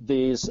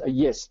there's,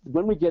 yes,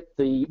 when we get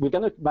we're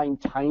going to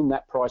maintain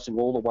that pricing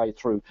all the way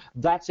through.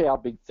 That's our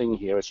big thing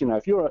here. It's, you know,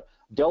 if you're a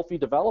Delphi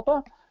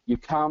developer, you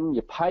come,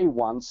 you pay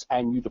once,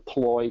 and you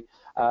deploy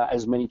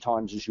as many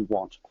times as you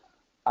want.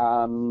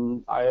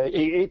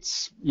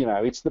 It's, you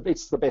know, it's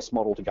the best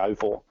model to go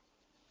for.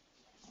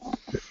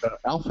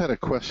 Alf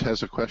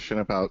has a question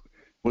about,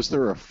 was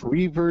there a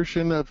free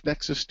version of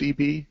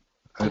NexusDB?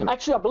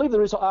 Actually, I believe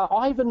there is.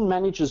 Eivind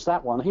manages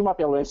that one. He might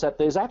be able to answer that.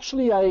 There's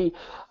actually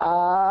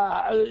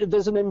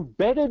there's an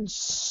embedded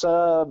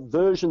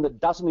version that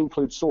doesn't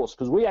include source,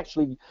 because we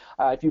actually,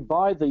 if you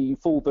buy the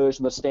full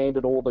version, the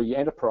standard or the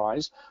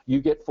enterprise,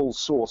 you get full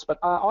source. But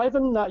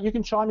Eivind, you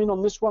can chime in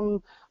on this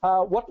one.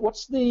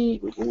 What's the?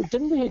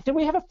 Did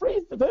we have a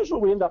free version,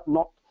 or we end up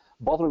not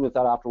bothering with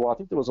that after a while? I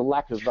think there was a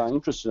lack of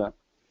interest in it.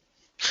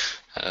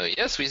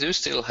 Yes, we do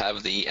still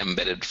have the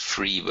embedded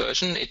free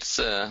version. It's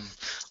on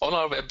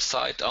our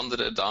website under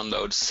the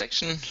downloads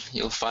section.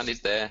 You'll find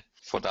it there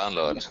for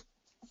download.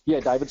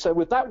 Yeah, David. So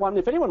with that one,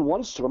 if anyone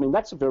wants to, I mean,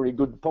 that's a very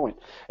good point.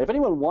 If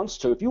anyone wants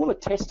to, if you want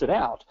to test it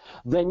out,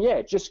 then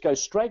yeah, just go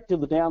straight to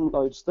the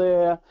downloads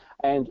there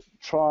and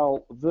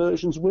trial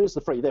versions. Where's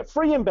the free? There,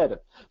 free embedded.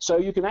 So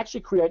you can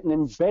actually create an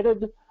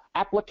embedded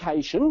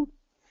application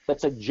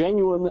that's a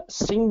genuine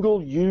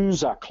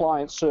single-user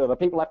client-server.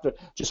 People have to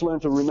just learn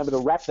to remember to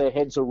wrap their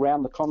heads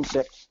around the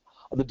concept,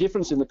 the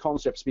difference in the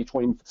concepts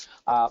between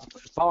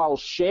file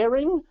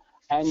sharing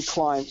and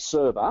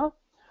client-server.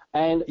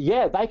 And,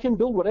 yeah, they can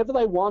build whatever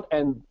they want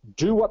and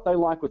do what they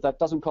like with that.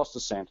 Doesn't cost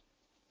a cent.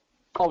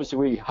 Obviously,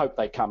 we hope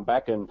they come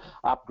back and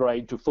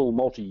upgrade to full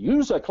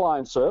multi-user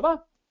client-server.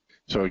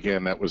 So,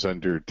 again, that was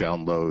under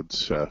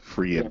downloads,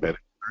 free embedded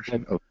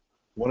version. Okay.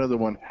 One other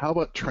one, how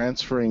about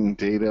transferring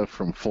data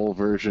from full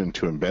version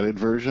to embedded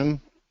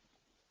version?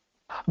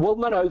 Well,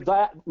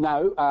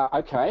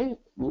 okay.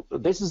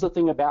 This is the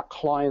thing about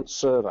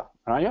client-server,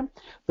 right?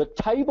 The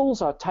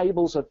tables are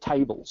tables of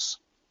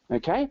tables,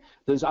 okay?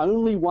 There's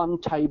only one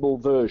table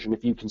version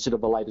if you consider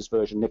the latest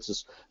version,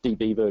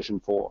 NexusDB version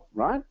 4,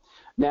 right?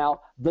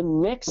 Now, the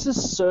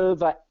Nexus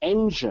server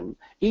engine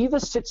either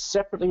sits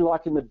separately,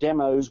 like in the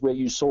demos where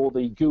you saw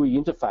the GUI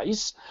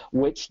interface,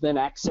 which then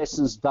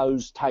accesses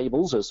those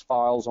tables as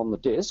files on the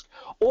disk,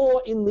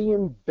 or in the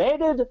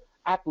embedded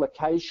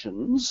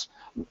applications,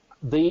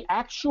 the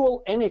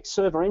actual NX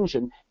server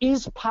engine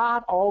is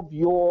part of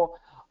your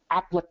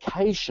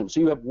application.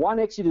 So you have one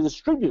exe to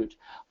distribute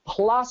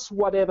plus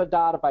whatever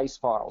database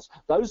files.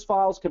 Those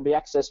files can be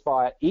accessed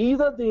via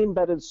either the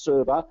embedded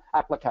server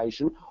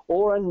application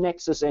or a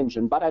Nexus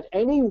engine, but at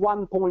any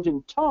one point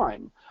in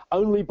time,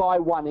 only by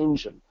one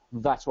engine.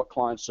 That's what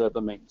client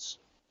server means.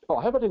 Oh,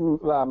 I hope I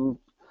didn't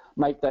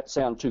make that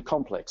sound too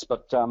complex,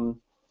 but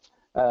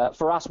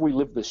for us, we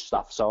live this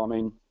stuff. So, I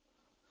mean,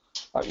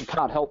 you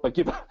can't help but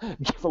give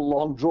a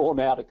long,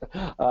 drawn-out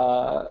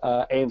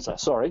answer.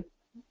 Sorry.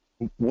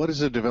 What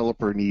does a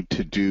developer need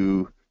to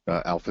do,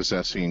 alpha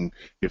assessing,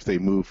 if they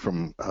move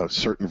from a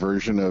certain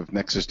version of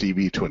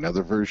NexusDB to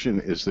another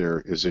version? Is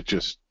it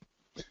just?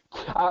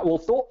 Well,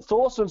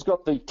 Thorsten's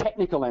got the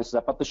technical answer to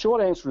that, but the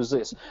short answer is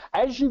this: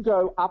 as you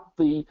go up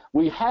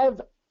we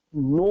have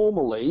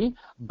normally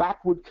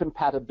backward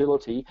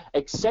compatibility,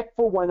 except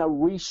for when a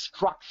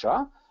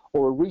restructure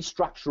or a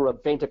restructure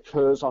event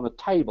occurs on a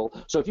table.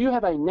 So if you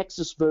have a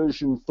Nexus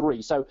version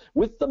 3, so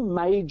with the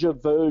major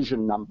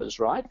version numbers,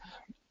 right,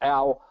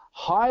 our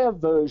higher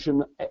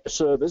version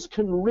servers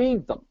can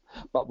read them.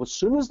 But as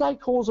soon as they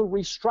cause a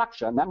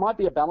restructure, and that might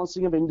be a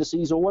balancing of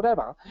indices or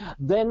whatever,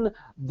 then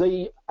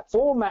the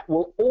format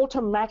will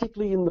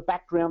automatically in the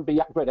background be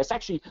upgraded. It's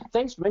actually,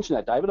 thanks for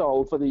mentioning that, David,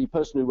 for the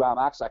person who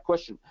asked that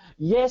question.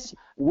 Yes,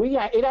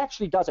 it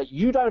actually does it.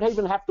 You don't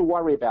even have to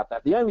worry about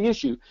that. The only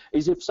issue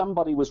is if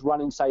somebody was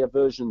running, say, a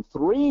version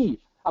 2,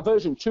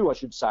 I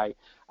should say,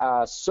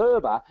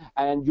 server,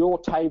 and your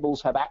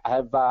tables have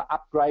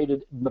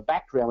upgraded in the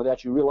background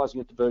without you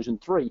realizing it to version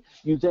 3,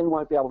 you then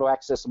won't be able to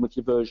access them with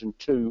your version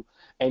 2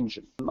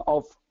 engine.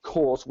 Of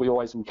course, we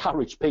always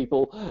encourage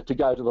people to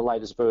go to the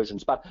latest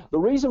versions, but the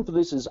reason for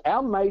this is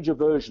our major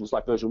versions,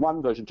 like version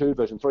 1, version 2,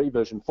 version 3,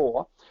 version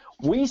 4,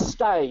 we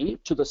stay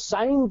to the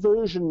same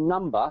version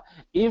number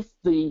if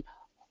the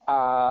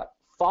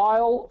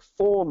file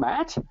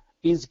format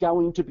is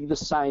going to be the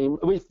same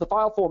if the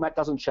file format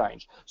doesn't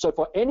change. So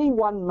for any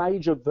one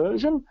major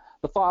version,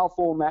 the file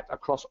format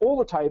across all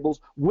the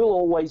tables will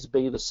always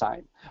be the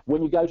same.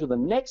 When you go to the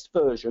next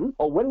version,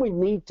 or when we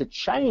need to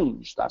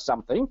change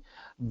something,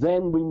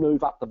 then we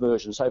move up the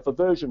version. So for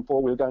version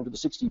 4, we're going to the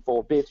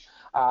 64-bit.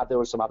 There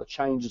were some other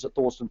changes that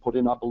Thorsten put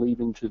in, I believe,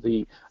 into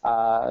the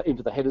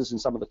headers in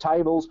some of the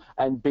tables,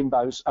 and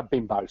Bingo,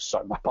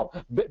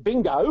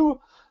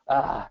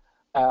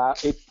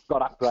 it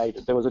got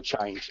upgraded. There was a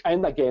change.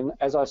 And again,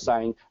 as I was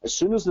saying, as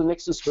soon as the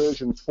Nexus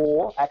version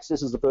 4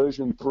 accesses the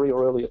version 3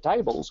 or earlier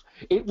tables,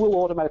 it will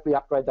automatically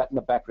upgrade that in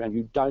the background.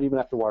 You don't even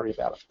have to worry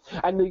about it.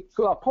 And the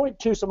point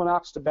two, someone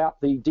asked about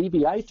the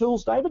DBA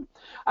tools, David.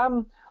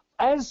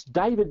 As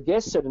David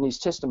Guest said in his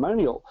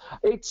testimonial,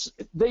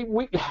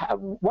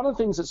 one of the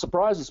things that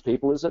surprises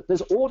people is that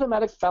there's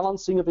automatic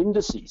balancing of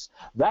indices.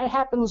 That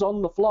happens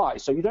on the fly,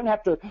 so you don't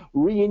have to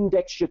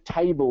re-index your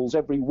tables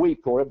every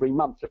week or every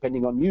month,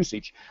 depending on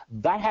usage.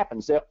 That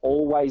happens. They're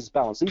always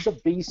balanced. These are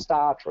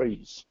B-star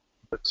trees.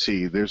 Let's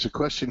see. There's a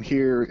question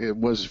here.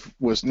 Was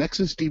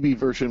NexusDB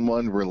version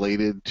 1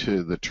 related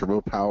to the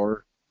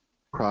TurboPower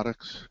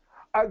products?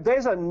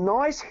 There's a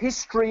nice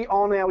history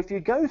on if you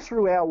go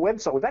through our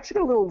website, we've actually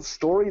got a little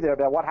story there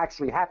about what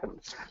actually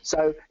happened.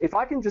 So if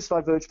I can just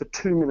diverge for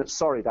 2 minutes,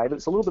 sorry, David,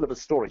 it's a little bit of a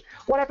story.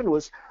 What happened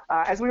was,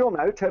 as we all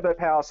know,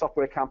 TurboPower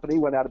software company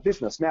went out of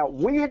business. Now,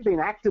 we had been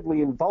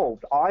actively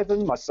involved,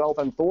 Eivind, myself,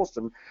 and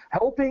Thorsten,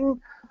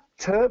 helping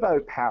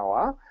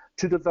TurboPower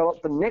to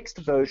develop the next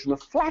version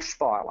of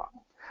FlashFiler.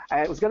 And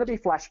it was going to be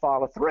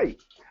FlashFiler 3.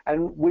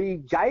 And we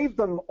gave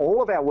them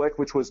all of our work,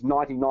 which was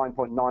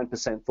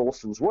 99.9%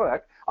 Thorsten's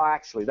work.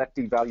 Actually, that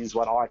devalues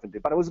what Eivind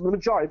did, but it was a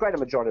greater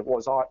majority of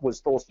it was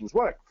Thorsten's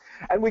work.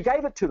 And we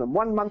gave it to them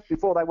 1 month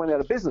before they went out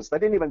of business. They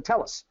didn't even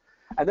tell us.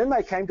 And then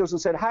they came to us and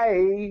said,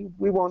 hey,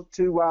 we want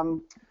to,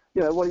 what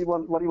do you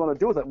want to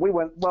do with it? And we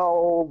went,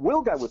 well,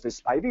 we'll go with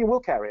this, baby, and we'll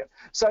carry it.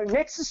 So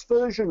Nexus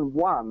version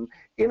 1,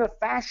 in a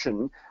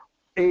fashion,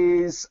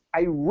 is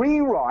a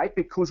rewrite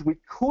because we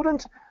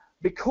couldn't,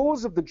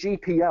 because of the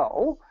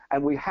GPL,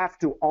 and we have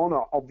to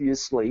honour,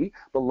 obviously,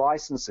 the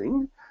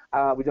licensing.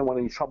 We don't want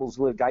any troubles,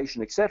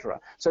 litigation,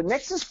 etc. So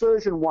Nexus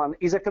version 1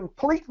 is a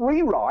complete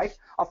rewrite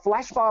of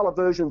FlashFiler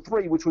version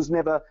 3, which was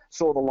never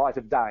saw the light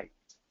of day.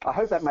 I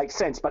hope that makes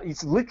sense, but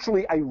it's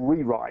literally a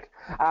rewrite,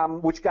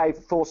 which gave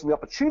Thorsten the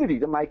opportunity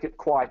to make it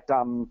quite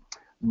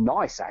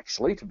nice,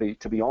 actually, to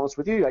be honest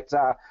with you. It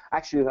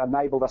actually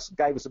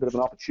gave us a bit of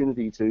an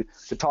opportunity to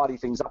tidy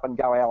things up and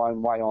go our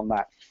own way on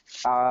that.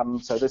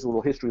 So there's a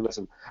little history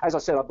lesson. As I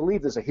said, I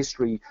believe there's a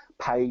history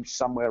page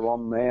somewhere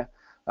on there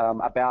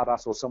about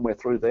us, or somewhere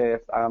through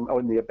there, or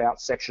in the About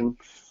section.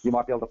 You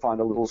might be able to find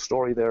a little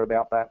story there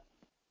about that.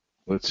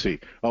 Let's see.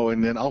 Oh,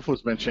 and then Alpha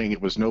was mentioning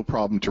it was no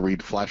problem to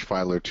read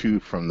FlashFiler 2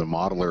 from the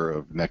modeler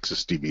of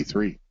NexusDB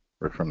 3,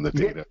 or from the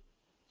data.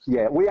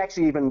 Yeah, we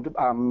actually even,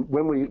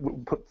 when we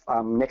put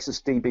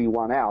NexusDB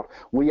 1 out,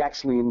 we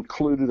actually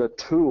included a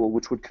tool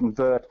which would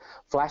convert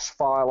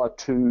FlashFiler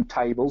 2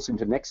 tables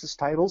into Nexus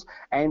tables,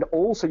 and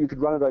also you could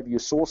run it over your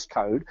source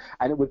code,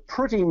 and it would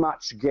pretty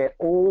much get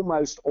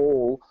almost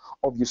all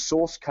of your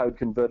source code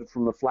converted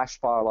from the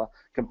FlashFiler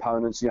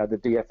components, the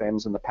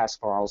DFMs and the PAS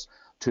files,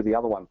 to the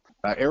other one.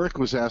 Eric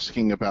was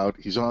asking about,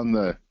 he's on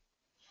the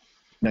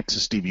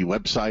NexusDB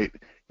website,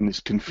 and is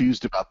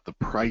confused about the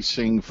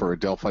pricing for a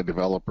Delphi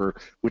developer.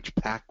 Which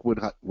pack would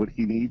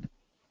he need?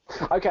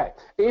 Okay,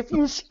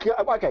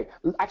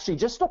 actually,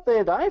 just stop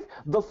there, Dave.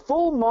 The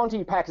full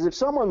Monty pack is, if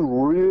someone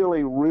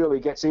really, really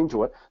gets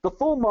into it, the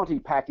full Monty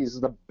pack is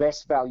the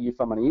best value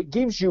for money. It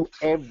gives you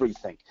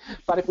everything.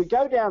 But if we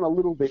go down a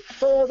little bit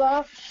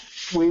further,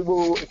 we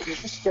will, if you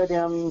just go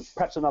down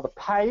perhaps another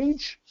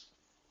page,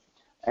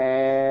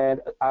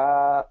 and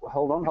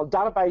hold on,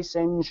 database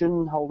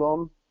engine, hold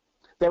on.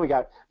 There we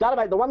go.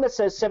 Database, the one that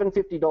says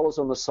 $750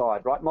 on the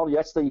side, right, Molly?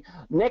 That's the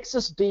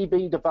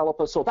NexusDB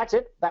developer source. That's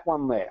it, that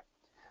one there.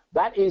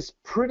 That is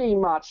pretty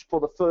much for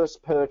the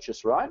first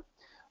purchase, right?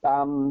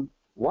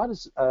 Why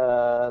does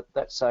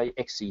that say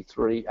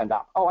XE3 and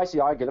up? Oh, I see,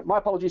 I get it. My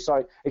apologies,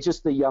 sorry. It's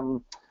just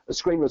the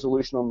screen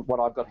resolution on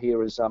what I've got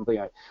here is,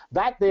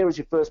 that there is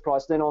your first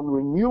price. Then on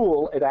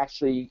renewal, it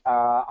actually,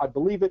 I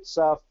believe it's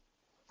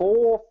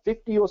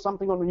 $450 or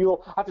something on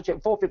renewal. I have to check,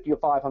 $450 or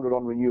 $500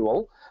 on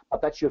renewal, but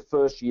that's your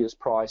first year's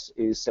price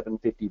is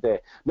 $750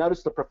 there.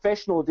 Notice the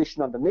professional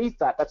edition underneath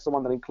that, that's the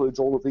one that includes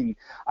all of the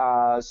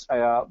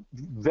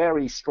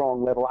very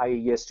strong level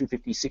AES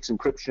 256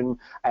 encryption,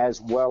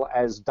 as well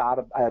as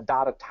data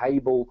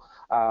table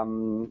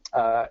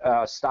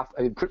stuff,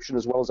 encryption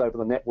as well as over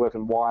the network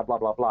and wire, blah,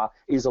 blah, blah,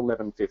 is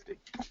 $1150.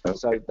 Okay.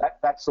 So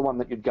that's the one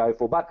that you'd go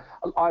for. But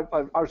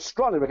I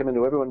strongly recommend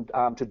to everyone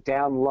to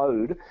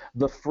download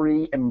the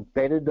free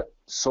embedded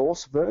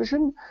source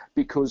version,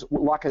 because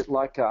like we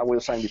were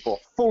saying before,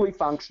 fully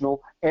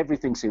functional,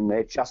 everything's in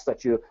there, just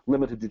that you're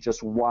limited to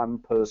just one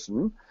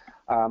person,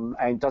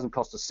 and doesn't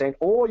cost a cent.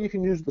 Or you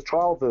can use the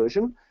trial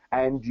version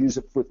and use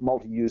it with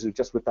multi-user,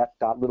 just with that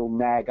little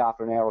nag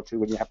after an hour or two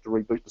when you have to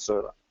reboot the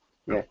server.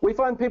 Yeah. We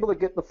find people that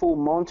get the full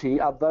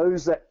Monty are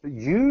those that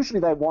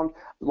usually they want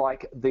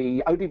like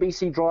the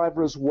ODBC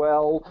driver as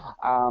well,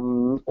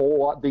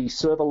 or the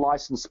server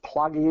license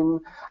plugin,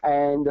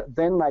 and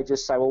then they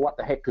just say, well, what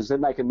the heck, because then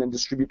they can then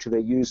distribute to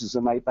their users,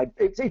 and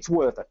it's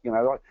worth it,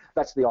 Right?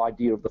 That's the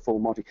idea of the full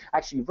Monty.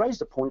 Actually, you've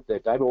raised a point there,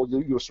 David, or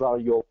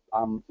your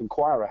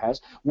inquirer has.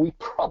 We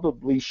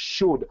probably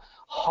should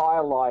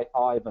highlight,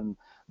 Eivind,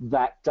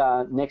 that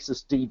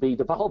NexusDB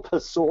developer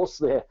source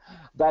there.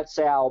 That's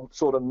our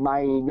sort of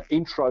main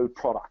intro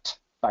product.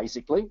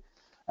 basically.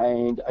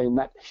 And in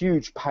that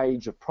huge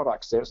page of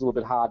products there, it's a little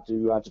bit hard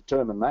to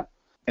determine that.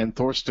 And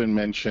Thorsten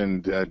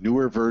mentioned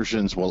newer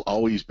versions will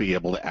always be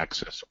able to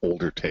access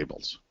older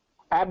tables.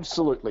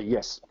 Absolutely,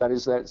 yes.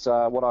 That's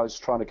what I was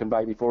trying to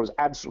convey before is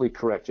absolutely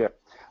correct, yeah.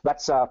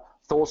 That's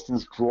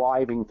Thorsten's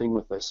driving thing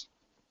with this.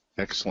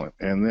 Excellent.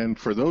 And then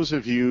for those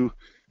of you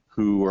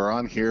who are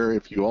on here,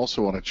 if you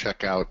also want to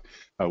check out,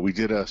 we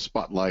did a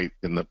spotlight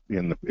in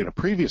a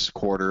previous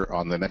quarter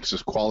on the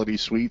Nexus Quality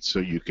Suite, so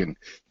you can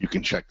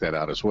check that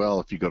out as well.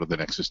 If you go to the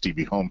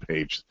NexusDB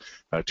homepage,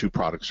 2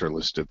 products are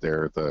listed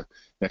there: the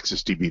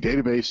NexusDB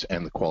database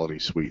and the Quality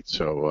Suite.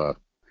 So.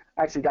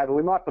 Actually, David,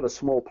 we might put a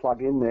small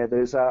plug in there.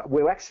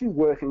 We're actually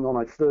working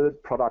on a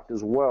third product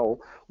as well,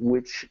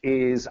 which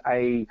is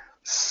a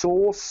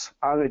source.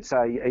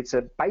 Basically it's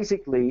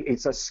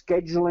a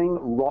scheduling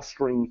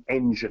rostering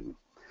engine.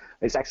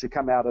 It's actually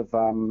come out of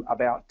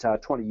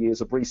about 20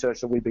 years of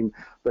research that we've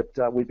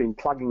been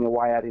plugging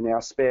away at in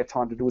our spare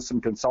time to do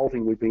some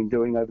consulting we've been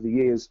doing over the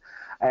years,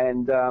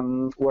 and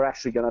we're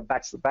actually going to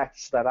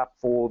batch that up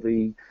for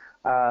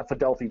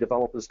Delphi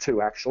developers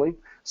too, actually.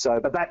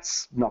 But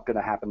that's not going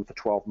to happen for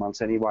 12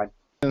 months anyway.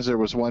 There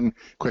was one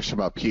question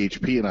about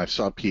PHP, and I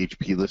saw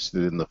PHP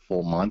listed in the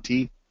full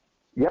Monty.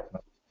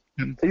 Yep.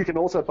 You can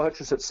also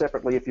purchase it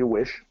separately if you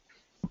wish.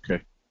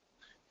 Okay.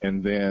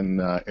 And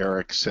then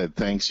Eric said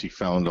thanks. He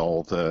found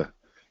all the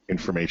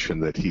information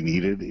that he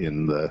needed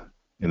in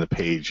the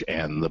page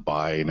and the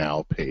buy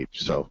now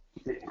page. So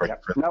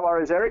yep. No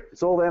worries, Eric.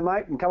 It's all there,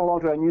 mate. And come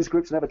along to our news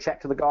groups and have a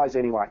chat to the guys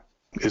anyway.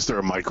 Is there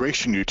a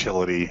migration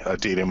utility, a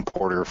data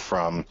importer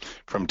from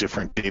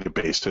different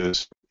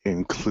databases,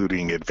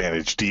 including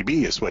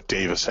AdvantageDB, is what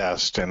Davis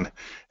asked. And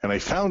I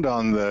found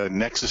on the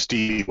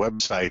NexusDB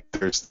website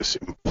there's this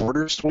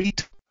importer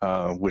suite,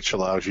 which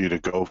allows you to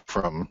go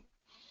from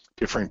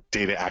different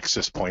data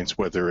access points,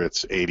 whether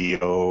it's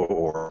ADO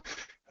or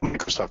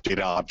Microsoft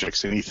Data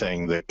Objects,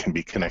 anything that can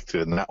be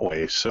connected in that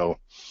way. So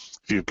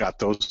if you've got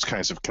those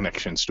kinds of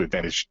connections to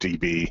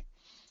AdvantageDB,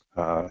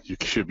 you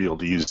should be able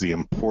to use the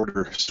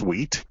importer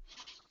suite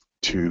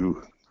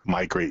to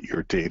migrate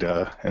your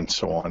data and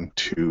so on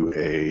to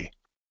a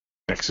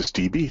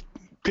NexusDB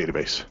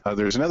database.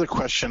 There's another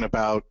question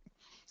about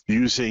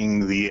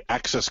using the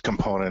access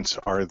components.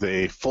 Are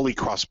they fully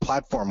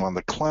cross-platform on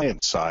the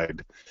client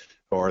side,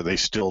 or are they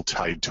still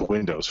tied to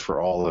Windows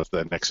for all of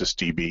the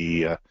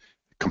NexusDB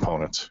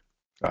components,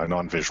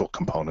 non-visual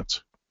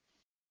components?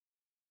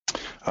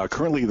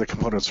 Currently, the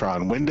components are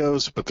on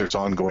Windows, but there's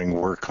ongoing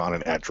work on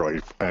an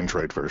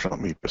Android version. Let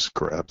me just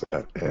grab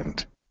that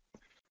end.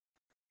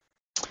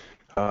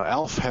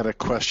 Alf had a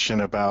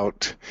question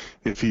about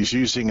if he's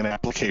using an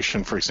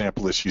application, for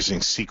example, that's using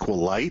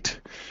SQLite,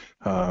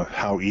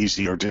 how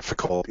easy or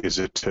difficult is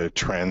it to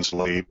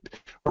translate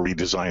or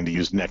redesign to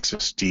use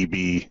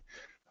NexusDB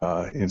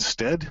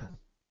instead?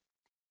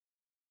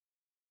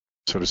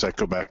 So does that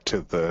go back to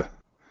the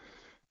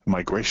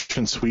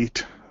migration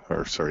suite,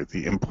 or sorry,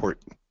 the import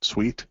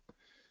suite,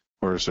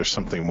 or is there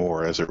something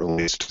more as it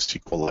relates to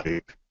SQLite?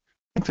 I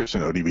think there's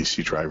an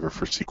ODBC driver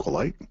for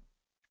SQLite.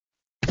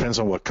 Depends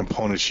on what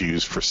components you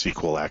use for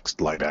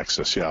SQLite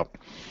access, yeah.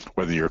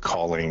 Whether you're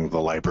calling the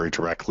library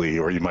directly,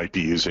 or you might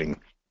be using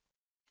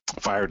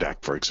FireDAC,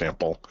 for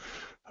example.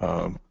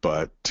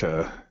 But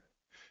as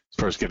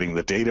far as getting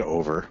the data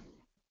over,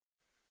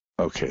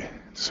 okay,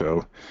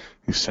 so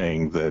he's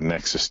saying the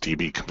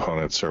NexusDB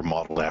components are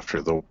modeled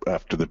after the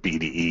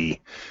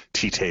BDE,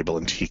 T-table,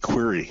 and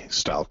T-query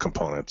style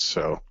components.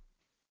 So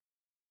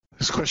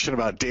this question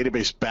about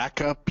database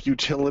backup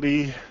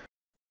utility.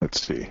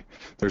 Let's see.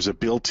 There's a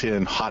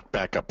built-in hot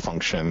backup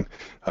function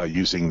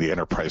using the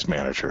Enterprise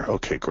Manager.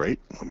 Okay, great.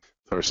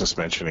 Thorsten's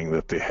mentioning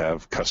that they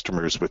have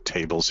customers with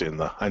tables in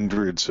the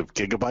hundreds of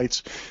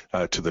gigabytes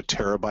to the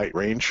terabyte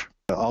range.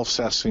 Alf's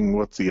asking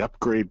what the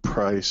upgrade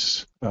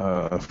price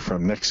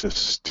from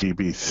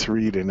NexusDB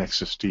 3 to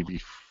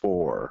NexusDB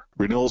 4.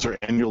 Renewals are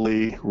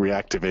annually.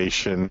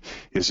 Reactivation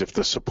is if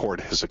the support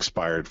has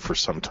expired for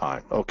some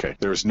time. Okay.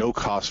 There's no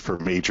cost for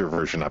major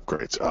version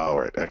upgrades.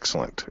 All right.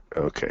 Excellent.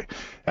 Okay.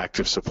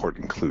 Active support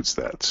includes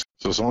that.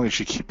 So as long as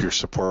you keep your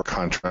support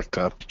contract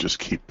up, just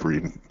keep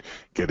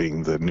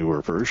getting the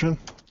newer version.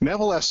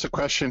 Neville asked a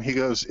question. He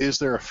goes, is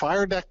there a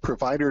FireDAC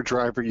provider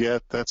driver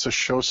yet? That's a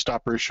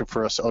showstopper issue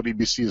for us.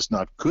 ODBC is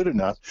not good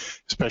enough,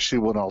 especially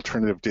when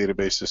alternative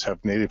databases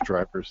have native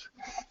drivers.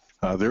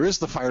 There is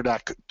the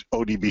FireDAC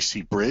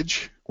ODBC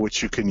bridge,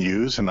 which you can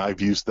use, and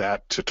I've used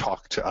that to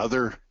talk to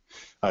other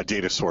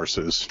data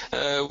sources.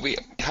 We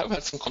have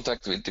had some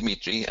contact with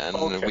Dimitri, and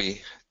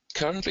we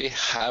currently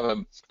have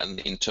an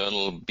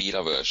internal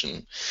beta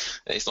version.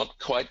 It's not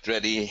quite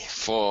ready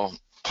for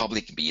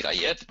public beta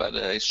yet, but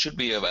it should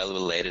be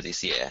available later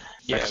this year.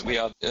 Yeah, excellent. We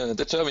are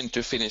determined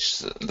to finish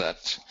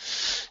that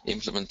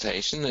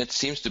implementation. It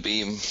seems to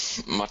be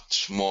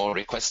much more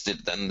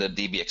requested than the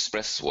DB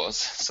Express was,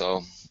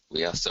 so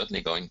we are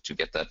certainly going to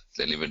get that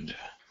delivered.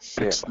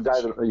 Yeah,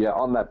 David,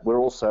 on that, we're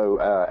also,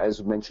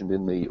 as mentioned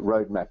in the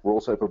roadmap, we're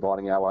also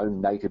providing our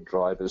own native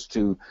drivers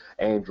to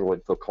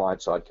Android for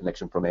client-side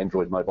connection from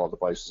Android mobile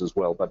devices as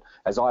well. But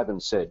as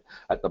Eivind said,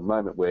 at the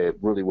moment, we're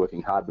really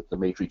working hard with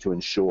Dimitri to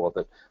ensure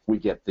that we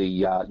get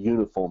the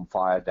uniform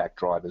FireDAC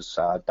drivers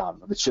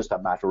done. It's just a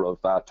matter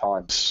of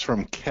time. This is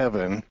from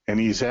Kevin, and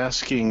he's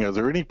asking, are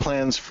there any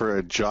plans for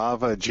a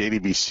Java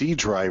JDBC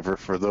driver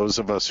for those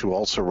of us who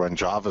also run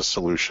Java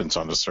solutions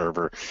on a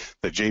server?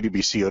 The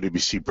JDBC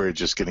ODBC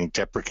bridge is getting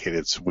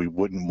deprecated, so we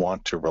wouldn't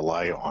want to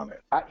rely on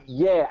it.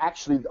 Yeah,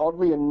 actually,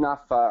 oddly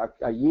enough,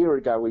 a year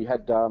ago we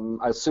had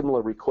a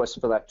similar request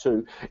for that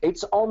too.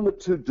 It's on the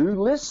to-do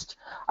list.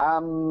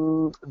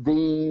 The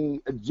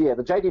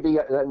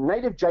JDB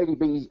native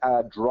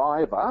JDB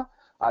driver,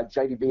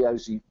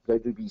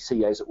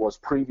 JDBC as it was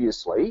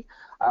previously,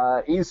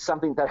 is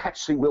something that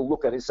actually we'll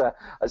look at.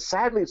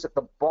 Sadly, it's at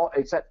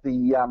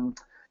the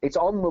it's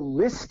on the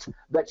list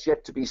that's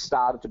yet to be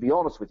started, to be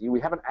honest with you. We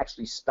haven't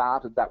actually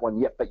started that one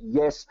yet, but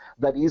yes,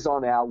 that is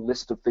on our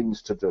list of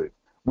things to do.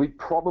 We'd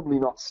probably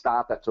not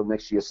start that till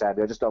next year,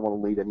 sadly. I just don't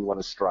want to lead anyone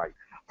astray.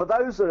 For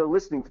those that are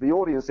listening, for the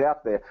audience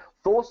out there,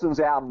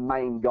 Thorsten's our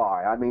main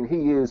guy. I mean,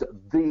 he is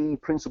the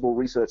principal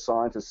research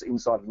scientist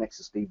inside of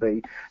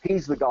NexusDB.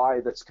 He's the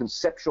guy that's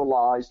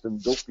conceptualized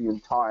and built the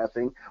entire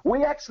thing.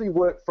 We actually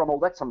work from,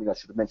 that's something I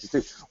should have mentioned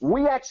too.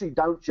 We actually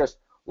don't just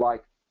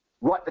like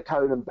write the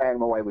code and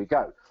bang, away we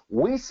go.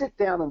 We sit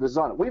down and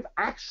design it. We've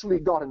actually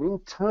got an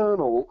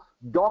internal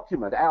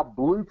document, our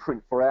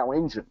blueprint for our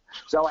engine.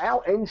 So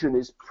our engine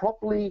is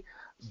properly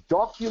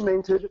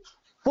documented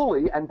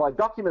fully, and by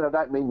document I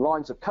don't mean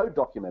lines of code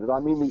documented, I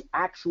mean the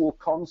actual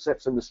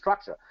concepts and the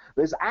structure.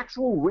 There's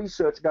actual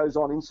research goes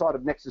on inside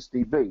of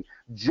NexusDB,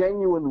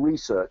 genuine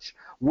research,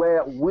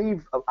 where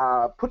we've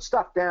put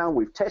stuff down,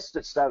 we've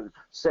tested,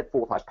 set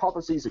forth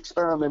hypotheses,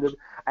 experimented,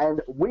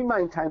 and we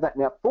maintain that.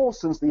 Now,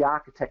 Thorsten's the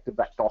architect of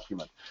that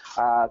document.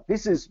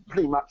 This is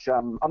pretty much,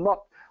 I'm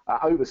not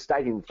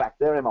overstating the fact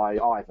there, am I,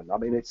 Eivind? I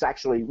mean, it's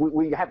actually,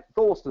 we have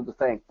Thorsten to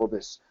thank for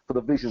this, for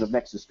the vision of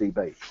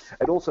NexusDB.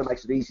 It also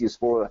makes it easiest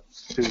for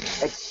us to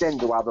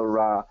extend to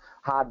other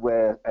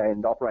hardware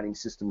and operating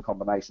system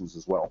combinations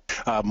as well.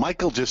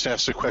 Michael just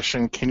asked a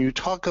question. Can you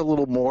talk a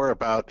little more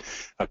about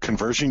a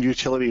conversion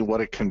utility and what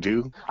it can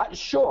do?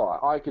 Sure,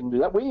 I can do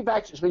that. We've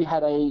actually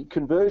had a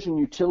conversion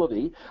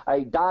utility,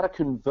 a data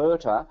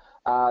converter,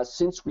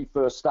 since we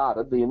first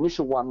started. The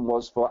initial one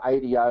was for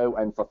ADO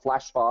and for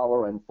Flash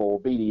Filer and for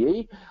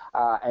BDE,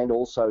 and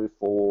also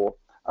for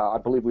I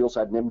believe we also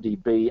had an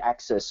MDB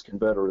access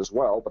converter as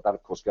well, but that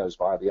of course goes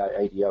via the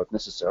ADO if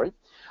necessary.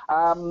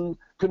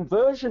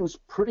 Conversion's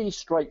pretty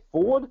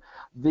straightforward.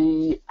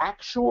 The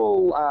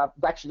actually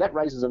that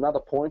raises another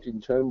point in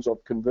terms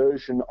of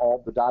conversion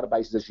of the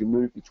databases as you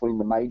move between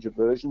the major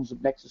versions of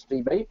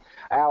NexusDB.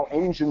 Our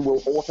engine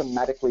will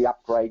automatically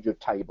upgrade your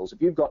tables.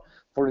 If you've got,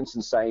 for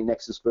instance, say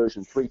Nexus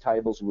version 3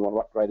 tables and you want to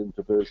upgrade them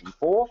to version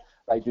 4,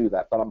 they do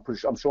that. But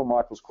I'm sure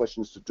Michael's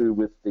question is to do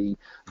with the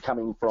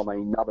coming from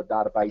another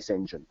database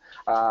engine.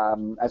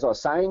 As I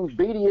was saying,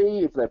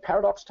 BDE, if they're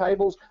paradox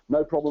tables,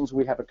 no problems.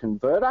 We have a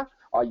converter.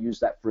 I use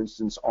that, for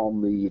instance,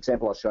 on the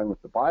example I was showing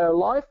with the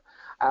BioLife.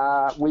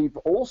 We've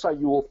also,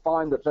 you will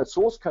find that the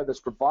source code that's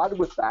provided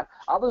with that,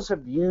 others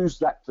have used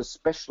that for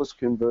specialist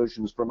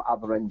conversions from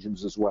other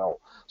engines as well.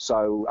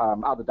 So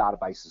other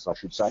databases, I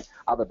should say,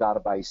 other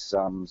database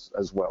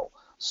as well.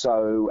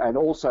 So, and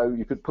also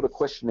you could put a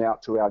question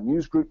out to our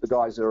news group. The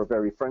guys there are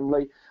very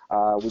friendly.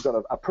 We've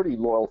got a pretty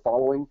loyal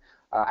following,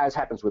 as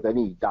happens with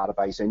any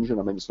database engine.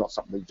 I mean, it's not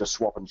something you just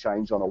swap and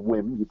change on a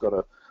whim. You've got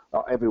to,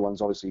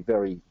 everyone's obviously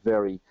very,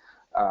 very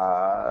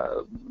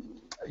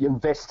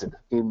invested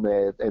in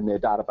their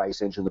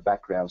database engine in the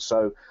background.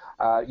 So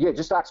yeah,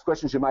 just ask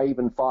questions. You may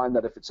even find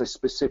that if it's a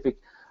specific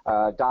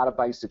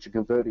database that you're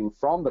converting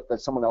from,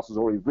 that someone else has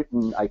already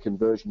written a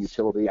conversion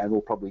utility and will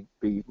probably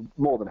be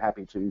more than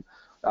happy to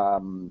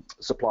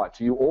supply it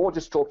to you, or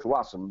just talk to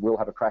us and we'll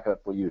have a crack at it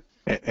for you.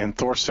 And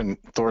Thorsten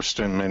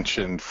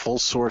mentioned full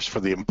source for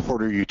the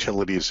importer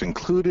utility is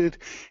included,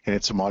 and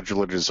it's a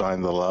modular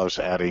design that allows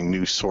adding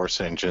new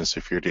source engines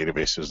if your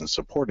database isn't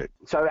supported.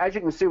 So as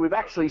you can see, we've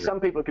actually, some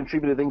people have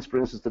contributed things, for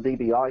instance, the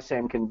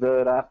DB-ISAM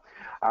converter.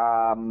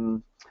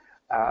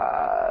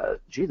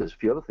 Gee, there's a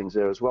few other things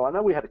there as well. I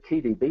know we had a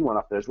KeyDB one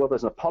up there as well.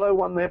 There's an Apollo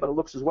one there, but it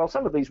looks as well.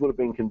 Some of these would have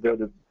been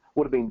converted,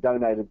 would have been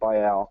donated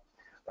by our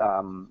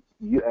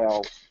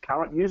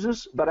current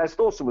users, but as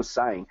Thorsten was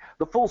saying,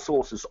 the full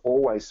source is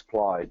always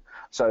supplied,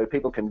 so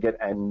people can get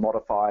and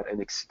modify it and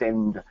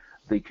extend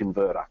the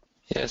converter.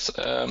 Yes,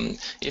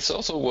 it's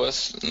also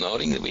worth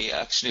noting that we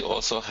actually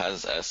also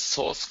has a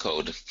source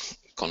code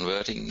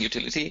converting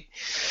utility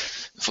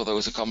for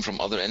those who come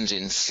from other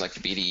engines like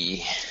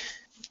BDE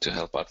to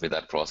help out with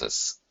that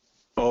process.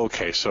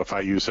 Okay, so if I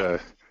use a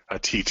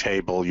T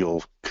table,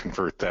 you'll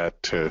convert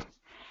that to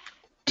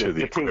to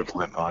the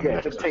equivalent on the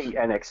Nexus. T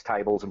and X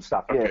tables and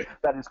stuff. Okay. Yeah,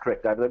 that is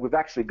correct, David. We've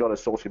actually got a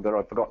source converter.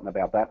 I've forgotten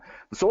about that.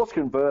 The source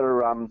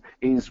converter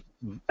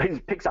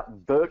picks up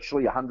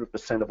virtually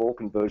 100% of all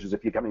conversions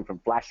if you're coming from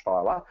flash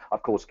filer.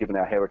 Of course, given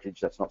our heritage,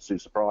 that's not too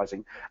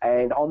surprising.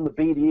 And on the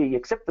BDE,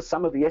 except for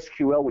some of the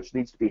SQL, which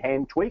needs to be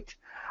hand tweaked,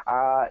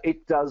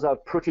 it does a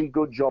pretty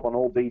good job on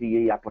all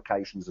BDE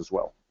applications as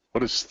well.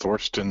 What is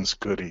Thorsten's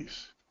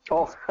goodies?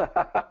 Oh,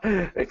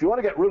 if you want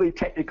to get really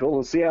technical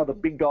and see how the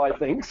big guy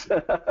thinks,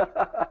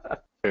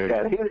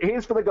 yeah,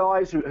 here's for the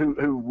guys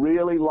who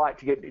really like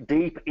to get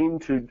deep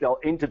into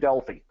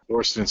Delphi.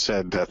 Thorsten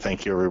said,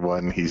 thank you,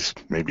 everyone.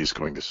 Maybe he's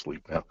going to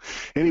sleep now.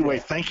 Anyway,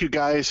 Thank you,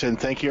 guys, and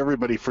thank you,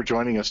 everybody, for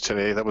joining us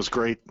today. That was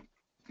great.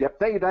 Yep,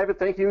 thank you, David.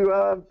 Thank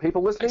you,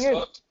 people listening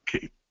in.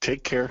 Okay,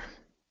 take care.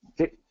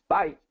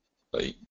 Bye. Bye.